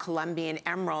always thought Colombian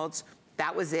emeralds,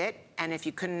 that was it. And if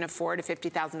you couldn't afford a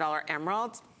 $50,000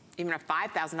 emerald, even a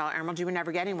 $5,000 emerald, you were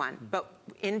never getting one. But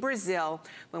in Brazil,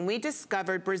 when we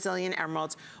discovered Brazilian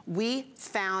emeralds, we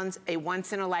found a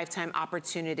once-in-a-lifetime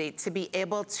opportunity to be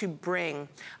able to bring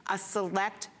a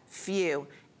select few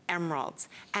emeralds.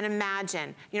 And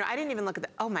imagine, you know, I didn't even look at the,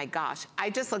 oh my gosh, I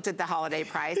just looked at the holiday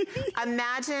price.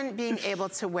 Imagine being able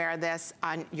to wear this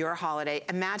on your holiday.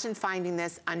 Imagine finding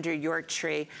this under your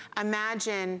tree.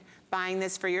 Imagine buying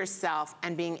this for yourself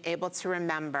and being able to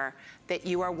remember that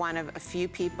you are one of a few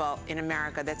people in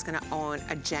America that's gonna own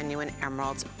a genuine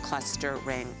emerald cluster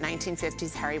ring.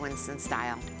 1950s Harry Winston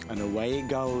style. And away it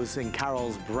goes in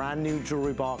Carol's brand new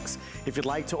jewelry box. If you'd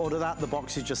like to order that, the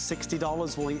box is just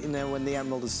 $60. We'll let you know when the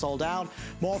emerald is sold out.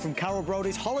 More from Carol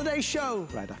Brodie's holiday show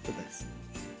right after this.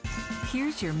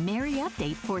 Here's your Merry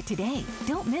update for today.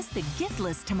 Don't miss the gift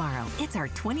list tomorrow. It's our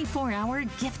 24-hour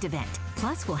gift event.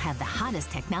 Plus, we'll have the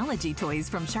hottest technology toys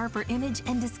from Sharper Image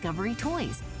and Discovery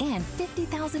Toys. And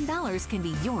 $50,000 can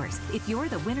be yours if you're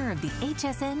the winner of the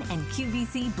HSN and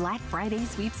QVC Black Friday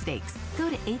sweepstakes. Go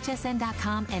to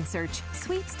hsn.com and search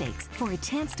sweepstakes for a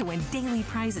chance to win daily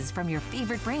prizes from your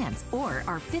favorite brands or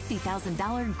our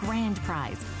 $50,000 grand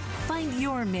prize. Find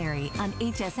your Merry on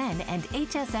HSN and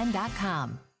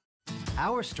hsn.com.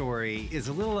 Our story is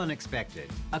a little unexpected.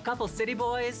 A couple city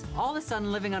boys, all of a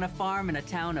sudden living on a farm in a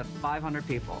town of 500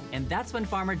 people. And that's when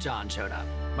Farmer John showed up.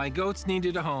 My goats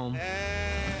needed a home.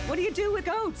 What do you do with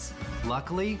goats?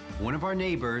 Luckily, one of our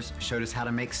neighbors showed us how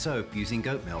to make soap using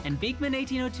goat milk. And Beekman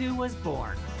 1802 was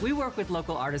born. We work with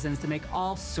local artisans to make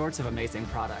all sorts of amazing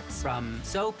products. From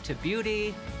soap to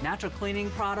beauty, natural cleaning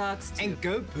products to... and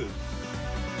goat poop.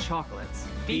 Chocolates.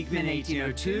 Beekman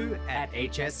 1802 at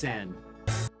HSN.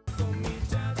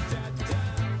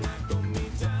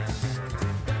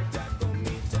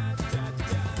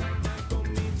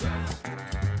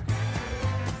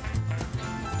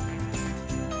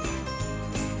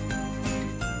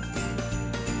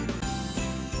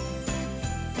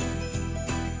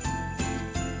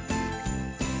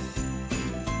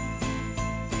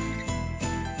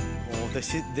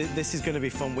 This is going to be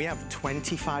fun. We have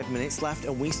 25 minutes left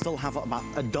and we still have about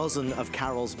a dozen of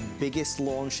Carol's biggest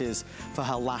launches for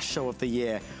her last show of the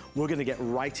year. We're going to get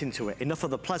right into it. Enough of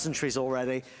the pleasantries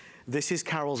already. This is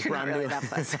Carol's brand new... You're not really that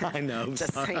pleasant. I know.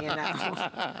 Just so you know.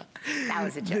 That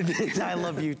was a joke. I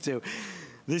love you too.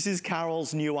 This is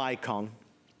Carol's new icon.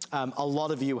 A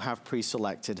lot of you have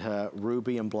pre-selected her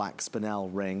ruby and black spinel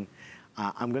ring.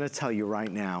 I'm going to tell you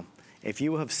right now, if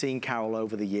you have seen Carol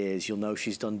over the years, you'll know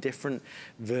she's done different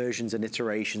versions and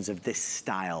iterations of this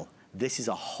style. This is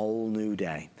a whole new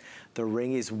day. The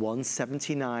ring is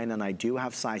 $179, and I do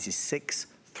have sizes 6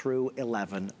 through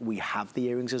 11. We have the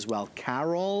earrings as well.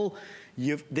 Carol,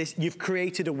 you've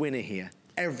created a winner here.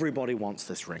 Everybody wants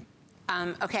this ring.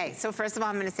 Okay, so first of all,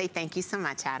 I'm gonna say thank you so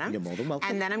much, Adam. You're more than welcome.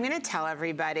 And then I'm gonna tell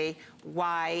everybody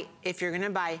why, if you're gonna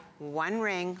buy one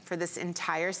ring for this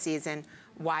entire season,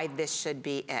 why this should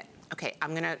be it. Okay,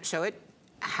 I'm gonna show it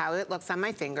how it looks on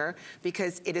my finger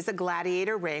because it is a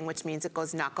gladiator ring, which means it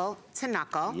goes knuckle to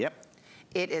knuckle. Yep.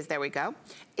 It is, there we go.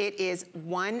 It is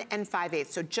 1 5/8,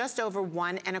 so just over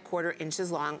 1 1/4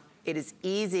 inches long. It is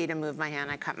easy to move my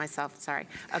hand. I cut myself, sorry.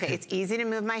 Okay, it's easy to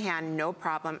move my hand, no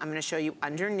problem. I'm gonna show you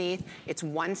underneath. It's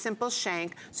one simple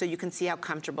shank so you can see how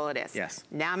comfortable it is. Yes.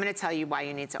 Now I'm gonna tell you why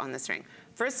you need to own this ring.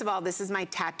 First of all, this is my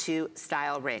tattoo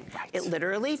style ring. Right. It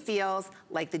literally feels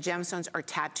like the gemstones are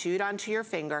tattooed onto your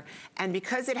finger, and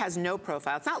because it has no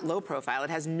profile, it's not low profile, it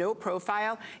has no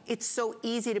profile, it's so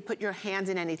easy to put your hand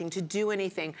in anything, to do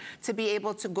anything, to be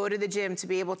able to go to the gym, to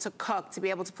be able to cook, to be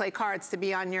able to play cards, to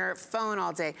be on your phone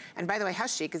all day. And by the way, how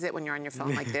chic is it when you're on your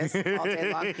phone like this all day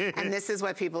long? And this is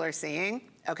what people are seeing.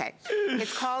 Okay,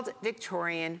 it's called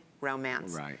Victorian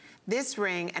Romance. Right. This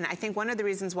ring, and I think one of the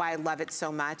reasons why I love it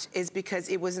so much is because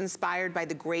it was inspired by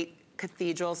the great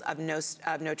cathedrals of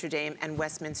Notre Dame and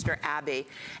Westminster Abbey.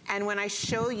 And when I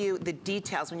show you the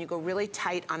details, when you go really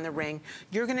tight on the ring,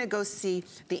 you're gonna go see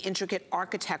the intricate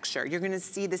architecture. You're gonna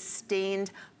see the stained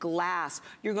glass.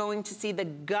 You're going to see the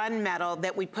gunmetal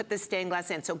that we put the stained glass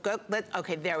in. So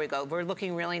okay, there we go. We're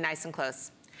looking really nice and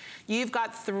close. You've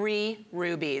got 3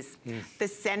 rubies. The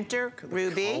center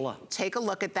ruby, color. Take a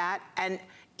look at that, and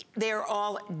they're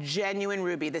all genuine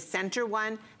ruby. The center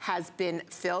one has been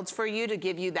filled for you to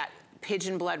give you that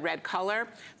pigeon blood red color.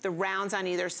 The rounds on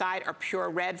either side are pure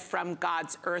red from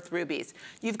God's earth rubies.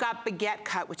 You've got baguette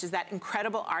cut, which is that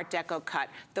incredible Art Deco cut.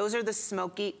 Those are the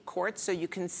smoky quartz, so you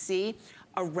can see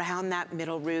around that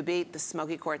middle ruby, the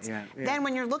smoky quartz. Then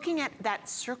when you're looking at that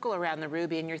circle around the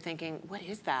ruby and you're thinking, what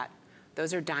is that?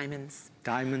 Those are diamonds.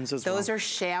 Diamonds as well. Those are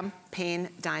champagne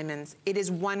diamonds. It is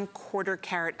 1/4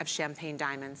 carat of champagne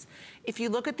diamonds. If you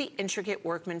look at the intricate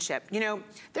workmanship, you know,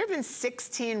 there have been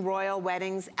 16 royal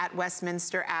weddings at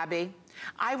Westminster Abbey.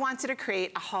 I wanted to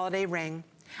create a holiday ring.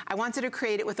 I wanted to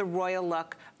create it with a royal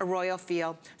look, a royal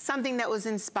feel, something that was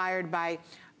inspired by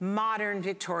modern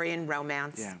Victorian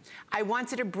romance. I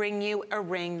wanted to bring you a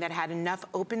ring that had enough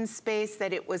open space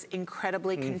that it was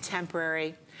incredibly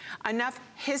contemporary, enough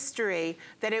history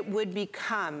that it would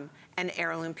become an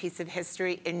heirloom piece of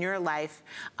history in your life,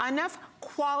 enough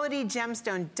quality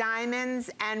gemstone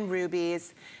diamonds and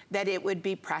rubies that it would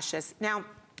be precious. Now,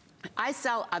 I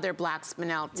sell other black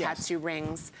spinel tattoo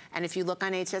rings, and if you look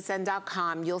on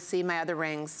hsn.com, you'll see my other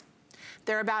rings.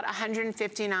 They're about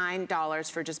 $159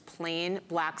 for just plain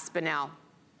black spinel.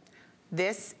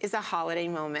 This is a holiday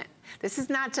moment. This is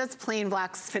not just plain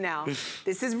black spinel.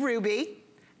 This is ruby.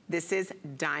 This is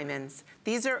diamonds.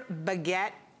 These are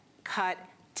baguette cut,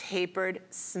 tapered,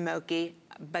 smoky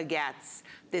baguettes.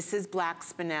 This is black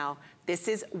spinel. This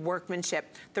is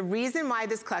workmanship. The reason why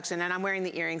this collection, and I'm wearing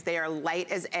the earrings, they are light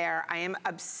as air. I am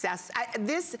obsessed.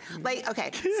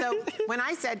 Okay, so when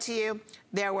I said to you,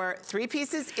 there were 3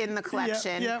 pieces in the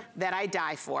collection that I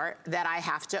die for, that I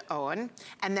have to own,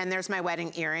 and then there's my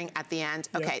wedding earring at the end.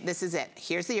 Okay, this is it.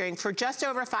 Here's the earring. For just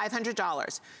over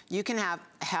 $500, you can have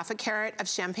 1/2 carat of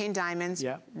champagne diamonds,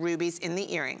 rubies in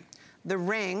the earring. The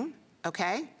ring,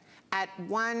 okay, at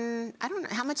I don't know,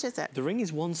 how much is it? The ring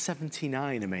is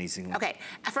 $179, amazingly. Okay,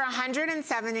 for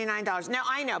 $179. Now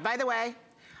I know, by the way,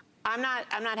 I'm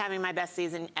not having my best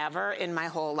season ever in my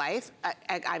whole life.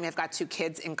 I mean, I've got 2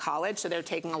 kids in college, so they're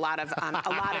taking a lot of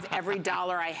every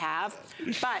dollar I have.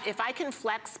 But if I can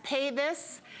flex pay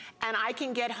this, and I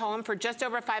can get home for just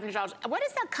over $500, what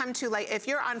does that come to, like, if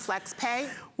you're on flex pay?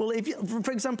 Well, if you,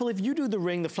 for example, if you do the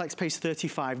ring, the flex pay is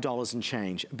 $35 and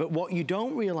change. But what you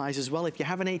don't realize as well, if you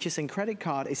have an HSN credit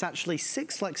card, it's actually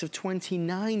 6 flex of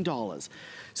 $29.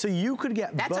 So you could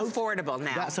get both. That's affordable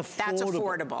now. That's affordable. That's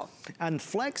affordable. And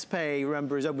flex pay,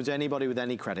 remember, is open to anybody with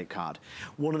any credit card.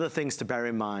 One of the things to bear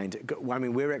in mind, I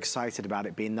mean, we're excited about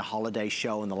it being the holiday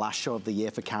show and the last show of the year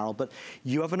for Carol, but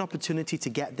you have an opportunity to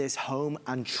get this home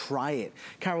and try it.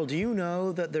 Carol, do you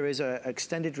know that there is an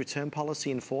extended return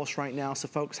policy in force right now? So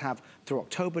folks have through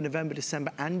October, November,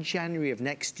 December, and January of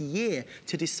next year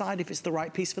to decide if it's the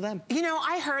right piece for them. You know,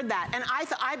 I heard that, and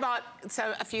I bought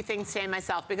a few things today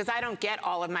myself because I don't get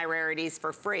all of my rarities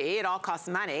for free. It all costs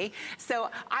money. So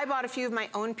I bought a few of my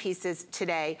own pieces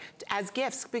today as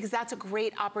gifts because that's a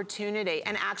great opportunity.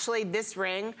 And actually, this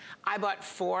ring, I bought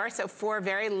 4, so 4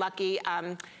 very lucky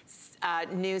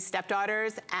new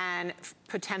stepdaughters and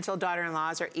potential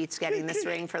daughter-in-laws are each getting this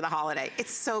ring for the holiday.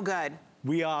 It's so good.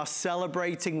 We are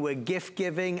celebrating, we're gift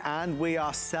giving, and we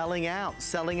are selling out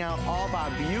of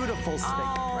our beautiful stick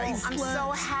bracelets. I'm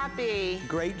so happy.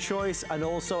 Great choice, and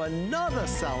also another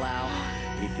sellout,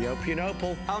 Ethiopian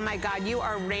opal. Oh my God, you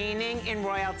are reigning in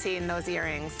royalty in those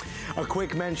earrings. A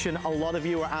quick mention, a lot of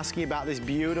you are asking about this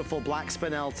beautiful black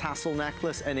spinel tassel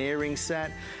necklace and earring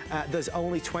set. There's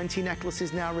only 20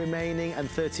 necklaces now remaining and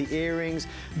 30 earrings.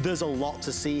 There's a lot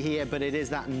to see here, but it is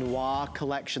that noir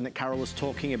collection that Carol was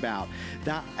talking about.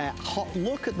 That hot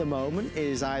look at the moment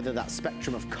is either that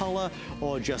spectrum of color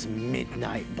or just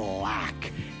midnight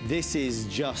black. This is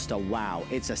just a wow.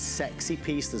 It's a sexy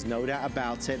piece, there's no doubt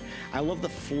about it. I love the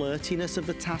flirtiness of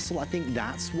the tassel. I think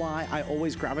that's why I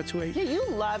always gravitate. Yeah, you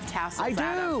love tassels, I do,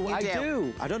 Adam. I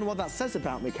do. I don't know what that says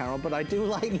about me, Carol, but I do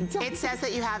like it. It says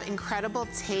that you have incredible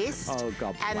taste. Oh,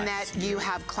 God bless and that you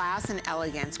have class and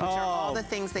elegance, which are all the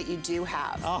things that you do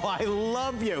have. Oh, I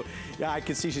love you. Yeah, I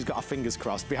can see she's got her fingers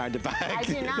crossed behind her back. I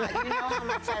do not. You know how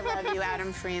much I love you,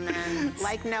 Adam Freeman,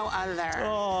 like no other.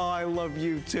 Oh, I love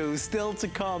you too. Still to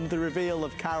come, the reveal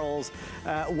of Carol's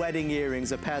wedding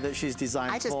earrings, a pair that she's designed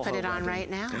for her I just put it on wedding. right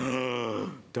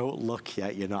now. Don't look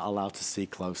yet. You're not allowed to see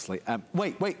closely.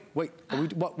 Wait. Are we,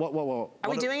 what? Are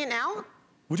we doing it now?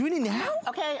 We're doing it now?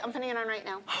 Okay, I'm putting it on right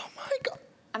now. Oh my God.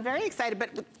 I'm very excited,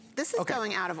 but this is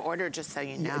going out of order, just so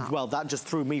you know. Yeah, well, that just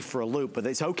threw me for a loop, but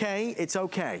it's okay. It's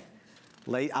okay.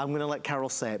 I'm going to let Carol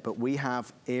say it, but we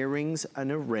have earrings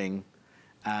and a ring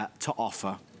to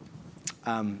offer.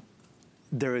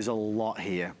 There is a lot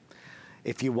here.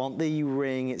 If you want the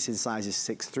ring, it's in sizes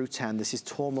 6 through 10. This is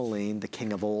tourmaline, the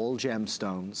king of all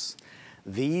gemstones.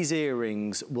 These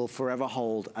earrings will forever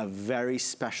hold a very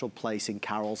special place in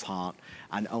Carol's heart,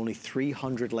 and only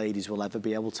 300 ladies will ever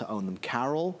be able to own them.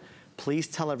 Carol, please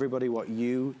tell everybody what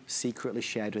you secretly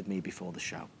shared with me before the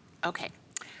show. Okay,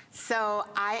 so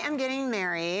I am getting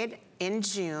married in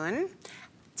June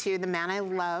to the man I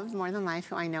love more than life,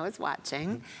 who I know is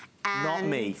watching. And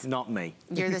not me.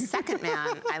 You're the second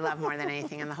man I love more than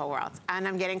anything in the whole world. And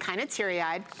I'm getting kind of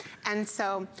teary-eyed. And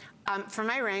so for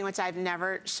my ring, which I've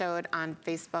never showed on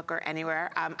Facebook or anywhere,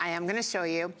 I am gonna show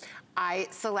you. I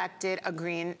selected a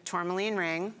green tourmaline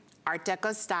ring, Art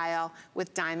Deco style,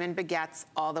 with diamond baguettes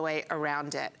all the way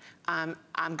around it.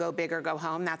 Go big or go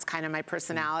home. That's kind of my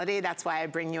personality. That's why I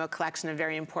bring you a collection of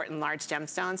very important large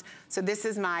gemstones. So this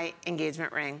is my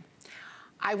engagement ring.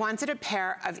 I wanted a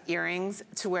pair of earrings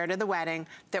to wear to the wedding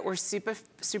that were super,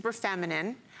 super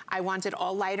feminine. I wanted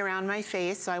all light around my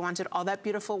face, so I wanted all that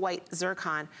beautiful white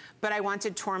zircon, but I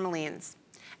wanted tourmalines.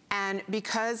 And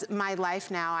because my life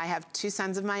now, I have 2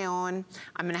 sons of my own,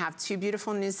 I'm gonna have 2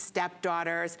 beautiful new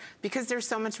stepdaughters, because there's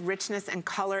so much richness and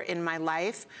color in my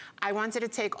life, I wanted to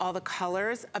take all the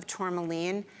colors of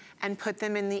tourmaline and put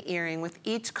them in the earring, with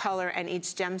each color and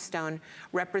each gemstone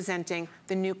representing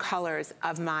the new colors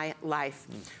of my life.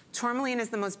 Tourmaline is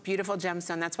the most beautiful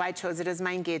gemstone. That's why I chose it as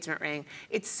my engagement ring.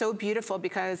 It's so beautiful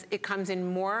because it comes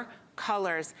in more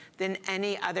colors than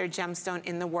any other gemstone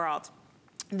in the world.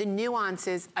 The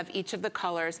nuances of each of the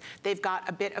colors, they've got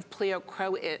a bit of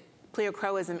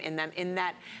pleochroism in them, in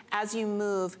that as you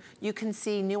move, you can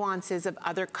see nuances of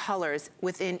other colors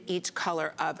within each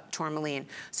color of tourmaline.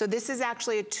 So this is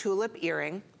actually a tulip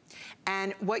earring,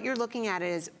 and what you're looking at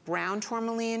is brown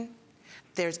tourmaline.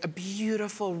 There's a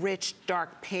beautiful, rich,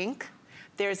 dark pink.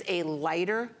 There's a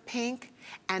lighter pink,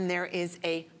 and there is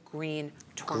a green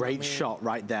tourmaline. Great shot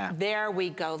right there. There we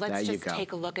go. Let's just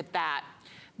take a look at that.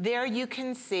 There you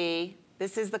can see,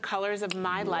 this is the colors of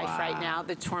my life right now,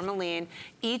 the tourmaline.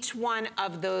 Each one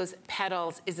of those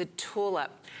petals is a tulip,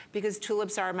 because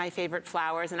tulips are my favorite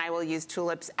flowers, and I will use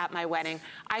tulips at my wedding.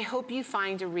 I hope you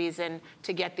find a reason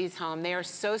to get these home. They are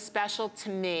so special to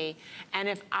me, and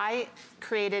if I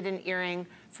created an earring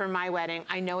for my wedding,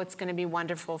 I know it's gonna be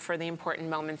wonderful for the important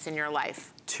moments in your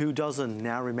life. 2 dozen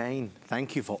now remain.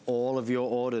 Thank you for all of your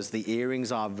orders. The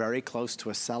earrings are very close to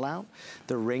a sellout.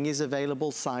 The ring is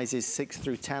available, sizes 6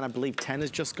 through 10. I believe 10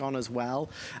 has just gone as well.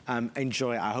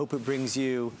 Enjoy it. I hope it brings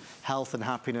you health and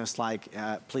happiness like,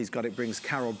 please God, it brings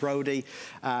Carol Brodie.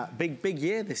 Big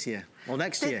year this year, or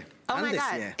next year. Oh my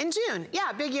God, in June.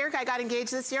 Yeah, big year. I got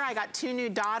engaged this year. I got 2 new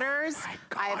daughters.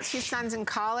 I have 2 sons in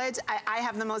college. I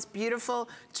have the most beautiful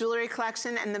jewelry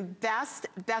collection and the best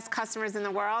customers in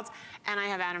the world. And I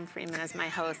have Adam Freeman as my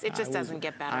host. It just doesn't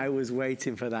get better. I was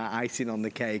waiting for that icing on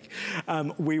the cake.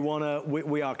 We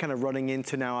are kind of running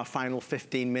into now our final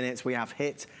 15 minutes. We have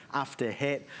hit after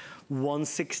hit.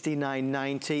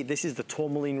 $169.90. This is the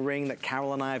tourmaline ring that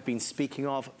Carol and I have been speaking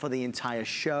of for the entire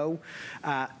show.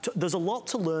 There's a lot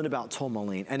to learn about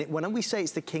tourmaline, and when we say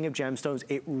it's the king of gemstones,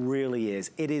 it really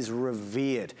is. It is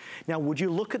revered. Now, would you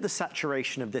look at the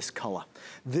saturation of this color?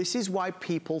 This is why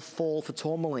people fall for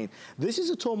tourmaline. This is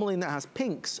a tourmaline that has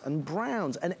pinks and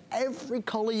browns and every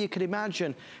color you could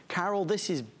imagine. Carol, this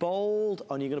is bold.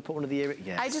 Oh, and you're gonna put one of the earrings?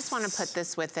 Yes. I just want to put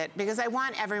this with it because I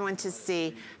want everyone to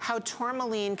see how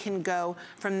tourmaline can go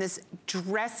from this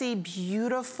dressy,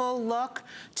 beautiful look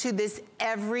to this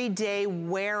everyday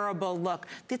wearable look.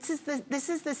 This is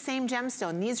the same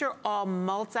gemstone. These are all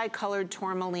multicolored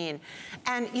tourmaline.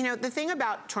 And you know, the thing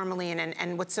about tourmaline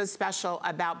and what's so special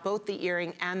about both the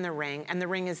earring and the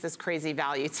ring is this crazy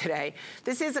value today.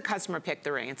 This is a customer pick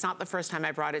the ring. It's not the first time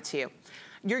I brought it to you.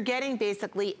 You're getting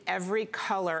basically every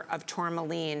color of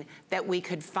tourmaline that we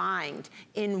could find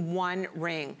in one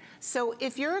ring. So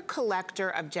if you're a collector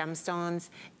of gemstones,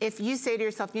 if you say to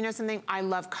yourself, you know something, I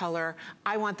love color,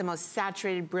 I want the most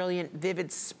saturated, brilliant,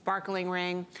 vivid, sparkling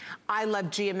ring, I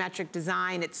love geometric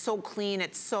design, it's so clean,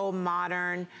 it's so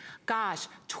modern. Gosh,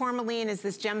 tourmaline is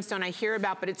this gemstone I hear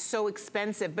about, but it's so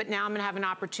expensive, but now I'm gonna have an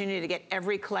opportunity to get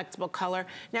every collectible color.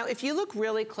 Now, if you look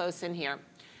really close in here,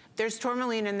 there's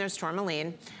tourmaline and there's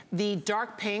tourmaline. The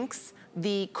dark pinks,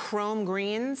 the chrome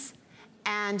greens,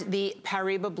 and the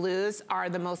Pariba blues are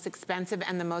the most expensive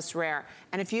and the most rare.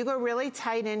 And if you go really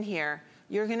tight in here,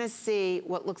 you're gonna see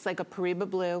what looks like a Pariba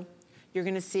blue. You're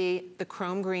gonna see the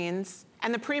chrome greens.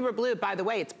 And the Pariba blue, by the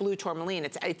way, it's blue tourmaline.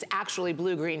 It's actually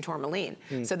blue-green tourmaline.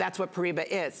 So that's what Pariba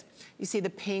is. You see the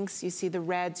pinks, you see the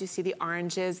reds, you see the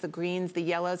oranges, the greens, the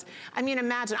yellows. I mean,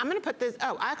 imagine, I'm gonna put this,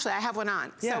 oh, actually, I have one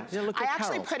on. Yeah, so look at I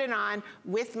actually Carol. put it on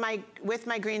with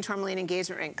my green tourmaline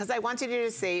engagement ring, because I wanted you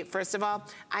to see, first of all,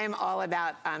 I am all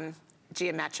about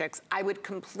geometrics. I would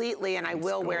completely, and I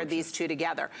will wear these two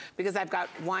together, because I've got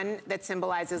one that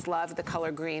symbolizes love, the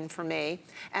color green for me,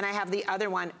 and I have the other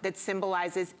one that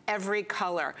symbolizes every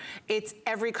color. It's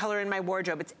every color in my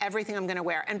wardrobe. It's everything I'm gonna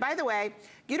wear. And by the way,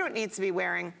 you don't need to be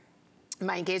wearing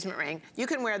my engagement ring. You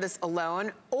can wear this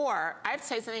alone, or I have to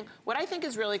say something, what I think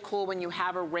is really cool when you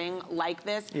have a ring like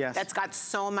this, that's got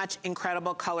so much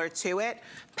incredible color to it,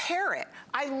 pair it.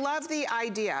 I love the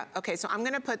idea. Okay, so I'm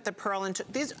gonna put the pearl into,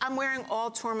 these, I'm wearing all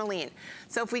tourmaline.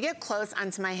 So if we get close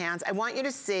onto my hands, I want you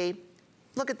to see,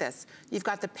 look at this. You've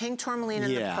got the pink tourmaline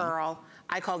and the pearl.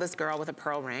 I call this girl with a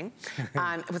pearl ring.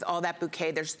 With all that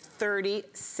bouquet, there's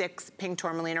 36 pink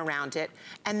tourmaline around it.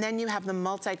 And then you have the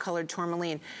multicolored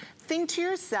tourmaline. Think to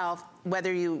yourself,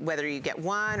 whether you get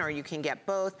one or you can get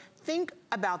both, think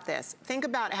about this. Think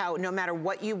about how no matter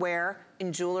what you wear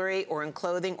in jewelry or in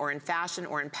clothing or in fashion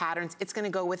or in patterns, it's gonna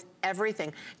go with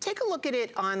everything. Take a look at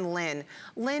it on Lynn.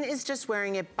 Lynn is just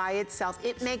wearing it by itself.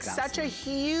 It makes such a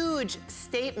huge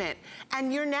statement.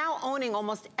 And you're now owning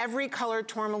almost every color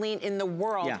tourmaline in the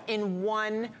world in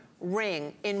one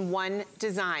ring, in one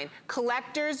design.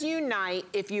 Collectors unite.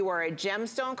 If you are a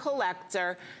gemstone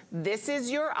collector, this is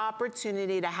your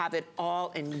opportunity to have it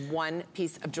all in one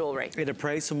piece of jewelry. It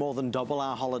appraised for more than double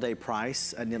our holiday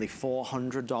price at nearly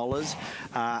 $400.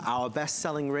 Our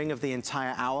best-selling ring of the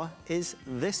entire hour is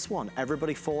this one.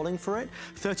 Everybody falling for it.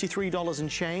 $33 and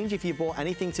change. If you bought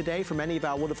anything today from any of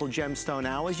our wonderful gemstone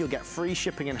hours, you'll get free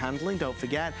shipping and handling. Don't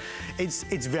forget,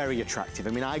 it's very attractive.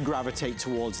 I mean, I gravitate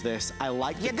towards this. I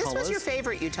like the colors. This was your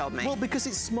favorite, you told me. Well, because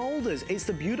it smolders. It's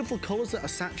the beautiful colors that are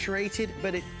saturated,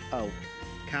 but it,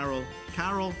 Carol.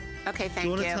 Okay, thank you. Do you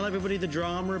want to tell everybody the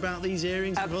drama about these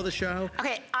earrings before the show?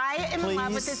 Okay, I am in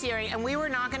love with this earring, and we were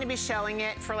not going to be showing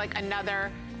it for like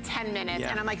another 10 minutes,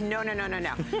 and I'm like, no.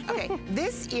 Okay,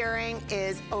 this earring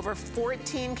is over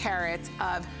 14 carats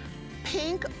of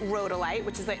pink rhodolite,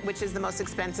 which is the most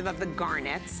expensive of the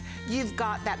garnets. You've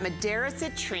got that Madeira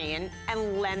citrine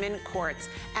and lemon quartz,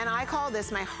 and I call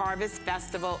this my Harvest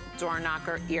Festival door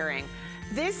knocker earring.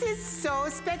 This is so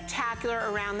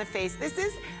spectacular around the face. This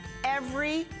is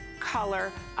every color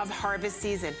of harvest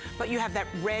season, but you have that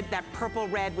red, that purple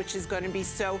red, which is going to be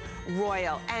so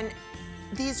royal. And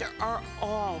these are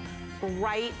all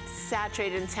bright,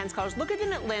 saturated, intense colors. Look at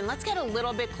them at Lynn. Let's get a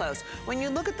little bit close. When you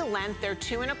look at the length, they're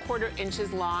 2¼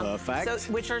 inches long. Perfect.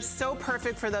 So, which are so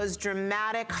perfect for those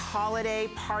dramatic holiday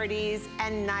parties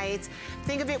and nights.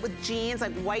 Think of it with jeans,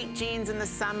 like white jeans in the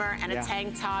summer and a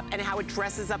tank top, and how it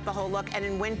dresses up the whole look. And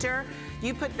in winter,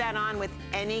 you put that on with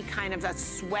any kind of a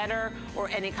sweater or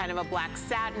any kind of a black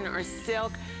satin or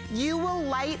silk. You will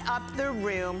light up the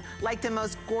room like the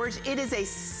most gorgeous. It is a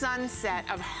sunset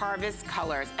of harvest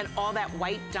colors, and all that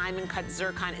white diamond cut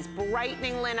zircon is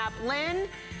brightening Lynn up. Lynn,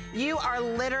 you are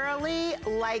literally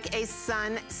like a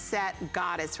sunset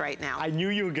goddess right now. I knew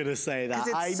you were going to say that.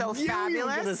 It's so fabulous. I knew you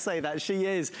were going to say that. She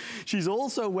is. She's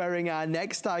also wearing our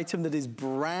next item that is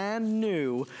brand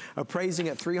new, appraising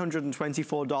at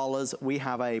 $324. We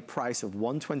have a price of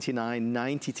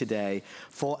 $129.90 today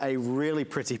for a really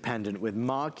pretty pendant with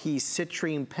marquee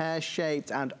citrine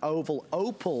pear-shaped and oval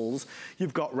opals.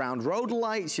 You've got round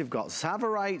rhodolites, you've got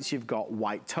savorites, you've got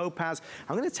white topaz.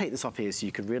 I'm going to take this off here so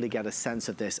you can really get a sense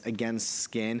of this against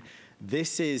skin.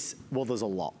 This is, well, there's a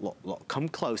lot. Look, come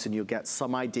close and you'll get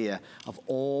some idea of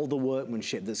all the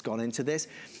workmanship that's gone into this.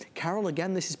 Carol,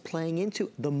 again, this is playing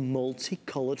into the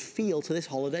multicolored feel to this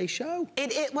holiday show.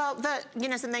 Well, you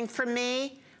know something, for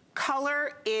me,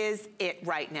 color is it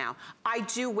right now. I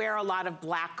do wear a lot of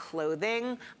black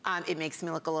clothing. It makes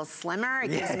me look a little slimmer.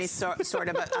 It gives me sort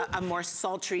of a more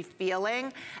sultry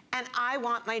feeling. And I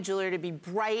want my jewelry to be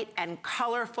bright and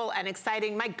colorful and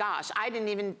exciting. My gosh, I didn't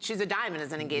even choose a diamond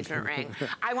as an engagement ring.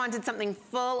 I wanted something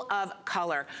full of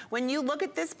color. When you look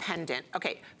at this pendant,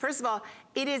 okay, first of all,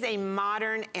 it is a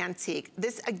modern antique.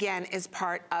 This, again, is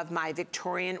part of my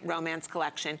Victorian romance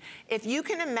collection. If you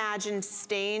can imagine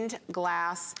stained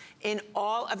glass in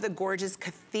all of the gorgeous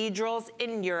cathedrals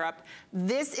in Europe,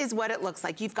 this is what it looks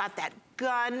like. You've got that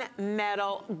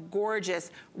gunmetal,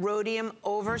 gorgeous rhodium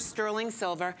over sterling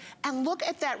silver. And look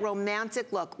at that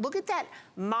romantic look. Look at that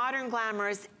modern,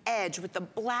 glamorous edge with the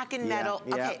black and metal.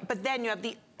 Yeah, okay, but then you have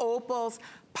the opals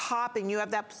popping. You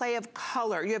have that play of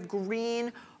color. You have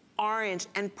green, orange,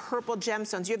 and purple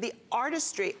gemstones. You have the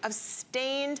artistry of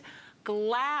stained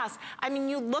glass. I mean,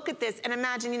 you look at this and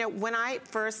imagine, you know, when I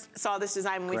first saw this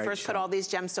design, when we first put all these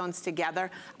gemstones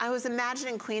together, I was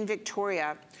imagining Queen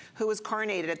Victoria, who was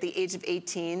coronated at the age of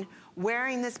 18,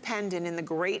 wearing this pendant in the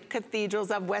great cathedrals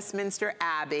of Westminster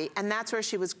Abbey, and that's where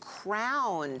she was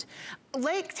crowned.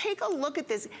 Like, take a look at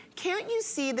this. Can't you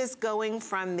see this going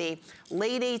from the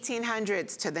late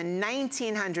 1800s to the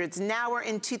 1900s? Now we're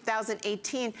in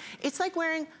 2018. It's like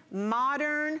wearing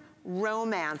modern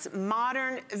romance,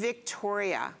 modern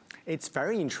Victoria. It's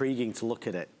very intriguing to look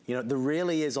at it. You know, there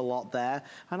really is a lot there,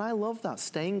 and I love that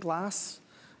stained glass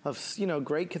of, you know,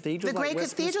 great cathedrals like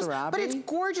Westminster Abbey. But it's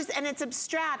gorgeous and it's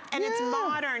abstract and it's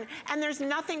modern and there's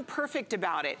nothing perfect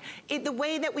about it. The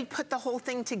way that we put the whole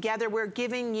thing together, we're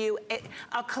giving you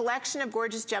a collection of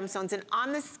gorgeous gemstones, and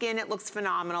on the skin it looks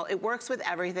phenomenal. It works with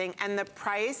everything, and the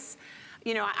price,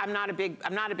 you know, I'm not a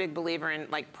big believer in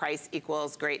like price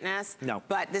equals greatness. No.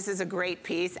 But this is a great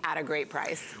piece at a great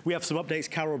price. We have some updates,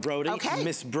 Carol Brodie. Okay.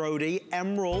 Miss Brodie,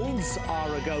 emeralds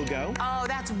are a go-go. Oh,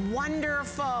 that's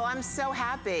wonderful. I'm so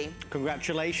happy.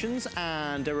 Congratulations,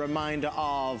 and a reminder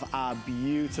of our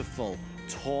beautiful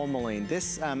tourmaline.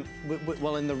 This,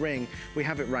 well, in the ring, we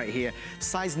have it right here.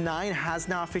 Size 9 has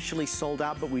now officially sold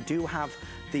out, but we do have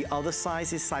the other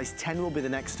sizes. Size 10 will be the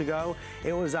next to go.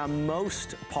 It was our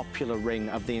most popular ring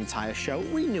of the entire show.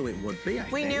 We knew it would be, I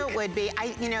think. We knew it would be.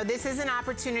 You know, this is an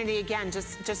opportunity, again,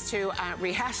 just to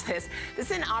rehash this.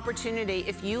 This is an opportunity,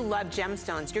 if you love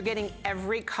gemstones, you're getting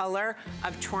every color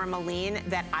of tourmaline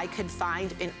that I could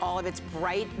find in all of its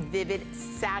bright, vivid,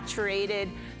 saturated,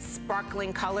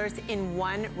 sparkling colors in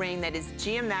one ring that is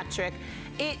geometric.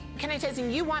 Can I tell you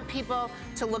something? You want people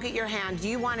to look at your hand.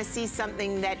 You want to see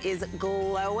something that is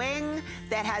glowing,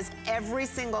 that has every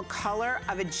single color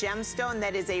of a gemstone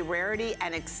that is a rarity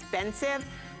and expensive.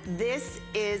 This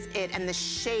is it, and the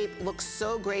shape looks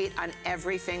so great on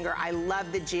every finger. I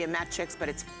love the geometrics, but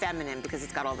it's feminine because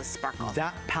it's got all the sparkle.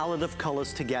 That palette of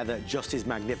colors together just is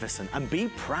magnificent, and be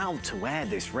proud to wear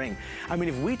this ring. I mean,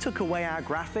 if we took away our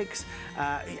graphics,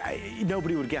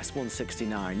 nobody would guess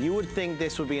 169. You would think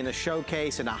this would be in a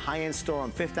showcase in a high-end store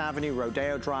on 5th Avenue,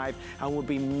 Rodeo Drive, and would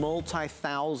be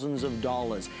multi-thousands of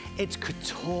dollars. It's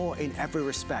couture in every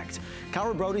respect.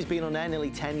 Carol Brodie's been on air nearly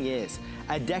 10 years.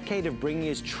 A decade of bringing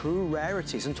us true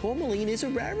rarities, and tourmaline is a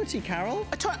rarity, Carol.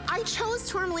 I chose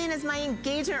tourmaline as my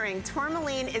engagement ring.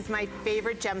 Tourmaline is my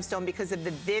favorite gemstone because of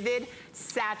the vivid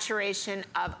saturation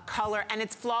of color and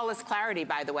its flawless clarity,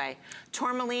 by the way.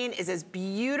 Tourmaline is as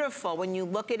beautiful when you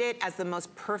look at it as the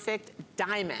most perfect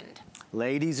diamond.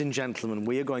 Ladies and gentlemen,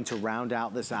 we are going to round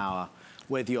out this hour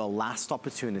with your last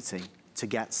opportunity to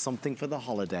get something for the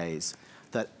holidays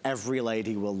that every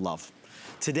lady will love.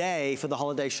 Today, for the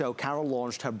holiday show, Carol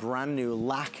launched her brand new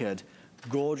lacquered,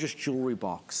 gorgeous jewelry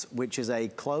box, which is a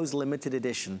closed limited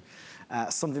edition,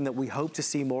 something that we hope to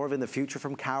see more of in the future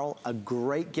from Carol. A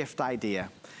great gift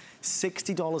idea.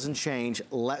 $60 and change.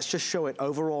 Let's just show it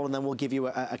overall, and then we'll give you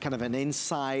a kind of an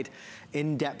inside,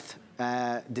 in-depth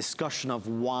discussion of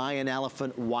why an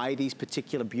elephant, why these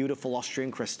particular beautiful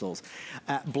Austrian crystals.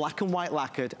 Black and white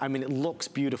lacquered, I mean, it looks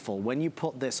beautiful. When you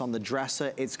put this on the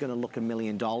dresser, it's gonna look $1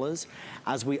 million.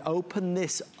 As we open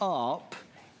this up,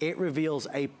 it reveals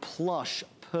a plush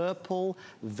purple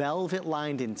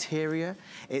velvet-lined interior.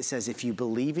 It says, if you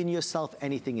believe in yourself,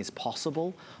 anything is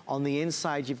possible. On the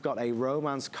inside, you've got a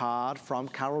romance card from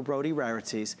Carol Brodie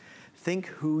Rarities. Think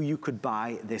who you could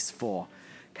buy this for.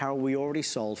 Carol, we already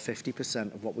sold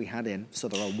 50% of what we had in, so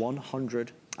there are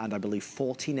 100 and I believe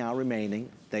 40 now remaining.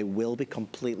 They will be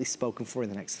completely spoken for in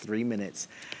the next 3 minutes.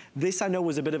 This, I know,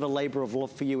 was a bit of a labor of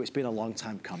love for you. It's been a long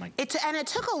time coming. And it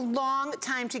took a long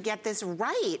time to get this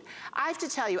right. I have to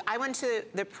tell you, I went to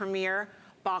the premier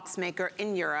box maker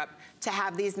in Europe to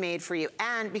have these made for you.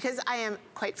 And because I am,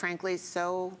 quite frankly,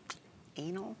 so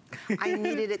anal, I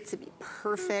needed it to be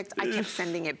perfect. I kept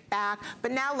sending it back.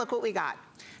 But now look what we got.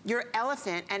 Your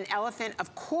elephant, an elephant,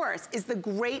 of course, is the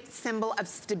great symbol of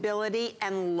stability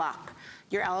and luck.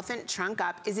 Your elephant, trunk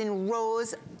up, is in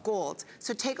rose gold.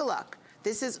 So take a look.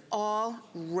 This is all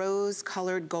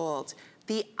rose-colored gold.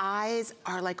 The eyes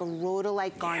are like a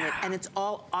rhodolite garnet, and it's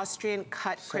all Austrian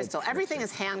cut crystal. Pretty. Everything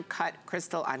is hand cut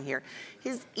crystal on here.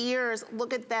 His ears,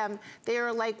 look at them. They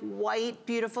are like white,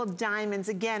 beautiful diamonds.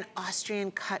 Again,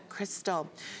 Austrian cut crystal.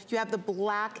 You have the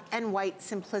black and white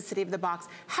simplicity of the box.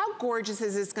 How gorgeous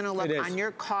is this gonna look on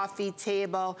your coffee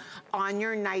table, on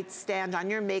your nightstand, on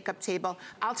your makeup table?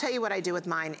 I'll tell you what I do with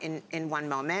mine in one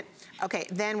moment. Okay,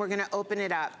 then we're gonna open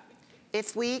it up.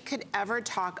 If we could ever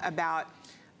talk about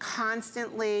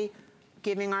constantly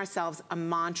giving ourselves a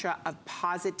mantra of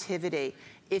positivity.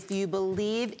 If you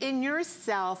believe in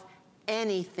yourself,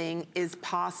 anything is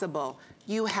possible.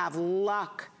 You have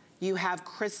luck, you have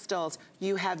crystals,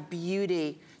 you have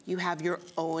beauty, you have your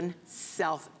own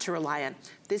self to rely on.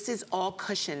 This is all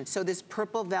cushioned. So this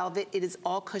purple velvet, it is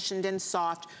all cushioned and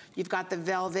soft. You've got the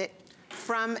velvet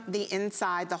from the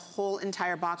inside, the whole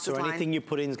entire box is lined. So anything you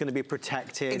put in is going to be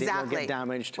protected, exactly. It won't get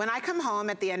damaged. When I come home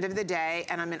at the end of the day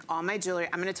and I'm in all my jewelry,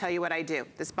 I'm going to tell you what I do.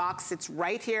 This box sits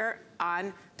right here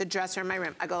on the dresser in my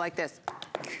room. I go like this.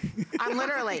 I'm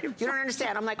literally, you don't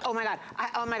understand. I'm like, oh my God,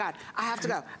 I have to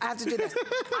go. I have to do this.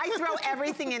 I throw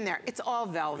everything in there. It's all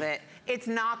velvet. It's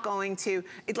not going to,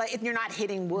 you're not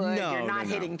hitting wood, you're not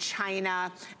hitting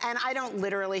china, and I don't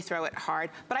literally throw it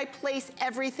hard, but I place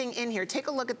everything in here. Take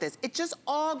a look at this. It just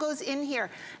all goes in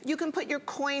here. You can put your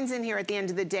coins in here at the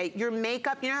end of the day. Your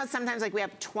makeup, you know how sometimes like we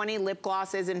have 20 lip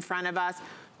glosses in front of us?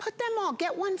 Put them all,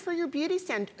 get one for your beauty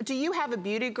stand. Do you have a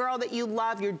beauty girl that you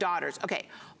love? Your daughters, okay.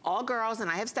 All girls, and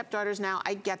I have stepdaughters now,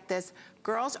 I get this.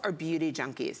 Girls are beauty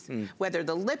junkies. Whether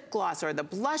the lip gloss or the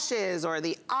blushes or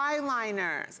the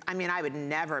eyeliners. I mean, I would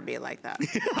never be like that.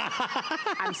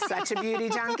 I'm such a beauty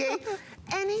junkie.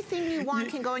 Anything you want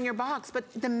can go in your box,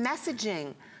 but the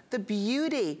messaging, the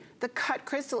beauty, the cut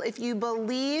crystal, if you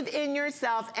believe in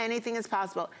yourself, anything is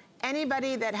possible.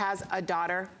 Anybody that has a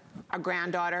daughter, a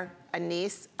granddaughter, a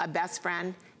niece, a best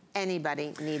friend,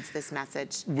 anybody needs this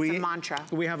message. It's a mantra.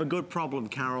 We have a good problem,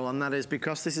 Carol, and that is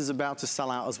because this is about to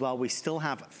sell out as well, we still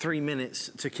have 3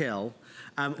 minutes to kill.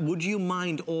 Would you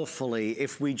mind awfully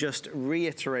if we just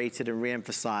reiterated and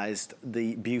re-emphasized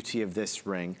the beauty of this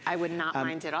ring? I would not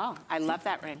mind at all. I love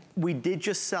that ring. We did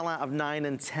just sell out of 9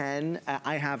 and 10.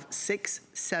 I have 6,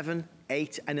 7,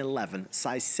 8, and 11.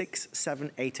 Size 6,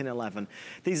 7, 8, and 11.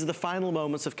 These are the final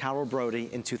moments of Carol Brodie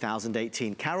in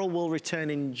 2018. Carol will return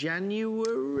in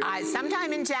January?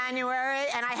 Sometime in January,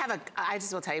 and I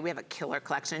just will tell you, we have a killer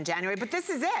collection in January, but this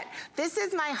is it. This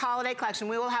is my holiday collection.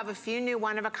 We will have a few new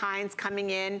one-of-a-kinds coming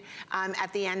in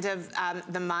at the end of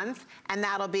the month, and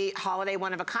that'll be holiday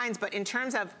one-of-a-kinds. But in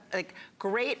terms of like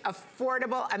great,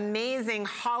 affordable, amazing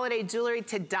holiday jewelry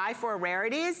to die for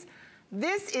rarities,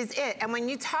 this is it. And when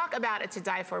you talk about it to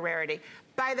die for rarity,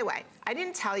 by the way, I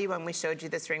didn't tell you when we showed you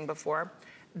this ring before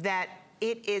that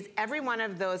it is, every one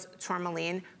of those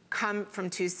tourmaline come from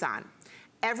Tucson.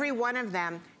 Every one of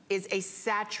them is a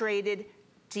saturated,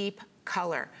 deep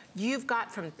color. You've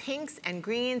got from pinks and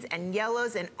greens and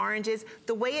yellows and oranges,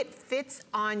 the way it fits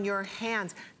on your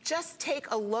hands. Just take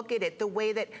a look at it, the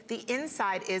way that the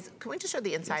inside is. Can we just show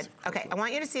the inside? Yes, okay, I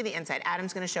want you to see the inside.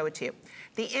 Adam's gonna show it to you.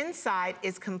 The inside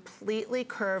is completely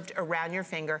curved around your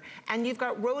finger, and you've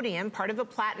got rhodium, part of the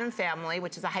platinum family,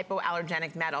 which is a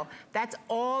hypoallergenic metal. That's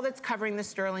all that's covering the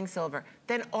sterling silver.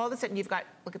 Then all of a sudden you've got,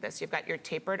 look at this, you've got your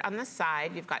tapered on the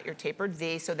side, you've got your tapered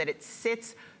V so that it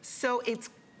sits so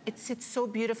it sits so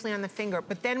beautifully on the finger,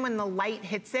 but then when the light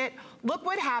hits it, look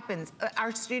what happens.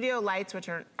 Our studio lights, which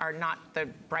are not the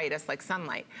brightest like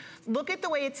sunlight, look at the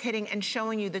way it's hitting and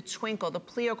showing you the twinkle, the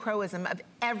pleochroism of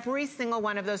every single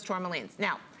one of those tourmalines.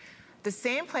 Now, the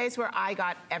same place where I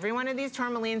got every one of these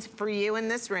tourmalines for you in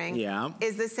this ring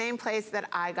is the same place that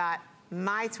I got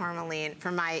my tourmaline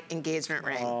for my engagement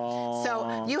ring. Aww.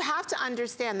 So you have to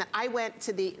understand that I went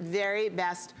to the very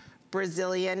best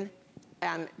Brazilian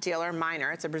dealer,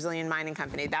 miner. It's a Brazilian mining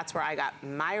company. That's where I got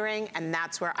my ring, and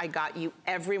that's where I got you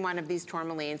every one of these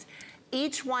tourmalines.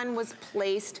 Each one was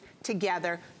placed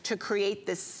together to create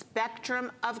this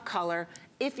spectrum of color.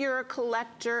 If you're a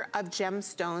collector of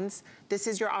gemstones, this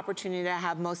is your opportunity to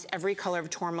have most every color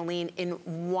of tourmaline in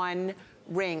one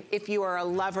ring. If you are a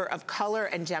lover of color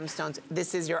and gemstones,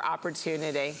 this is your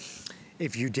opportunity.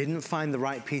 If you didn't find the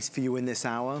right piece for you in this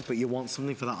hour, but you want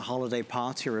something for that holiday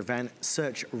party or event,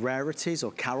 search Rarities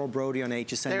or Carol Brodie on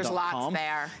HSN.com. There's lots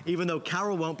there. Even though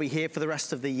Carol won't be here for the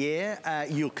rest of the year,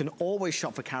 you can always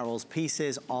shop for Carol's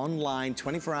pieces online,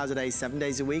 24 hours a day, 7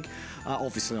 days a week,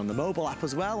 obviously on the mobile app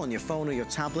as well, on your phone or your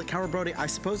tablet. Carol Brodie, I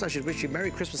suppose I should wish you Merry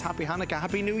Christmas, Happy Hanukkah,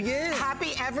 Happy New Year.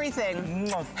 Happy everything.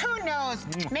 Who knows?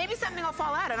 Maybe something will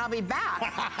fall out and I'll be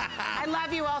back. I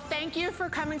love you all. Thank you for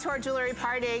coming to our jewelry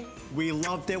party. We We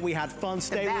loved it. We had fun.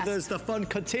 Stay with us. The fun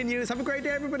continues. Have a great day,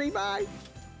 everybody. Bye.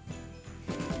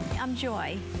 I'm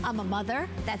Joy. I'm a mother,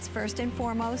 that's first and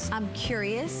foremost. I'm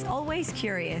curious, always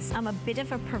curious. I'm a bit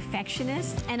of a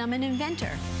perfectionist, and I'm an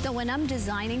inventor. So when I'm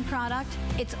designing product,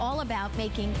 it's all about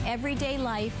making everyday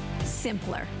life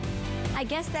simpler. I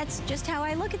guess that's just how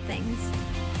I look at things.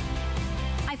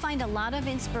 I find a lot of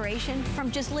inspiration from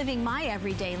just living my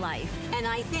everyday life. And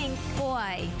I think,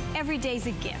 boy, every day's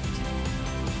a gift.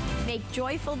 Make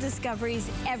joyful discoveries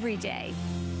every day.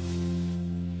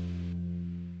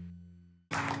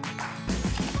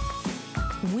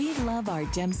 We love our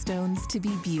gemstones to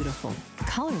be beautiful,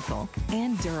 colorful,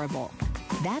 and durable.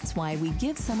 That's why we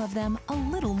give some of them a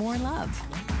little more love.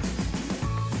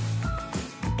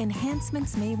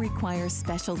 Enhancements may require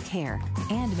special care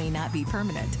and may not be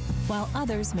permanent, while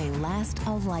others may last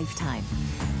a lifetime.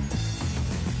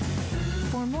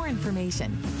 For more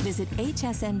information, visit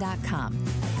hsn.com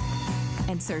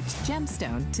and search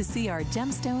gemstone to see our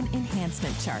gemstone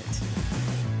enhancement chart.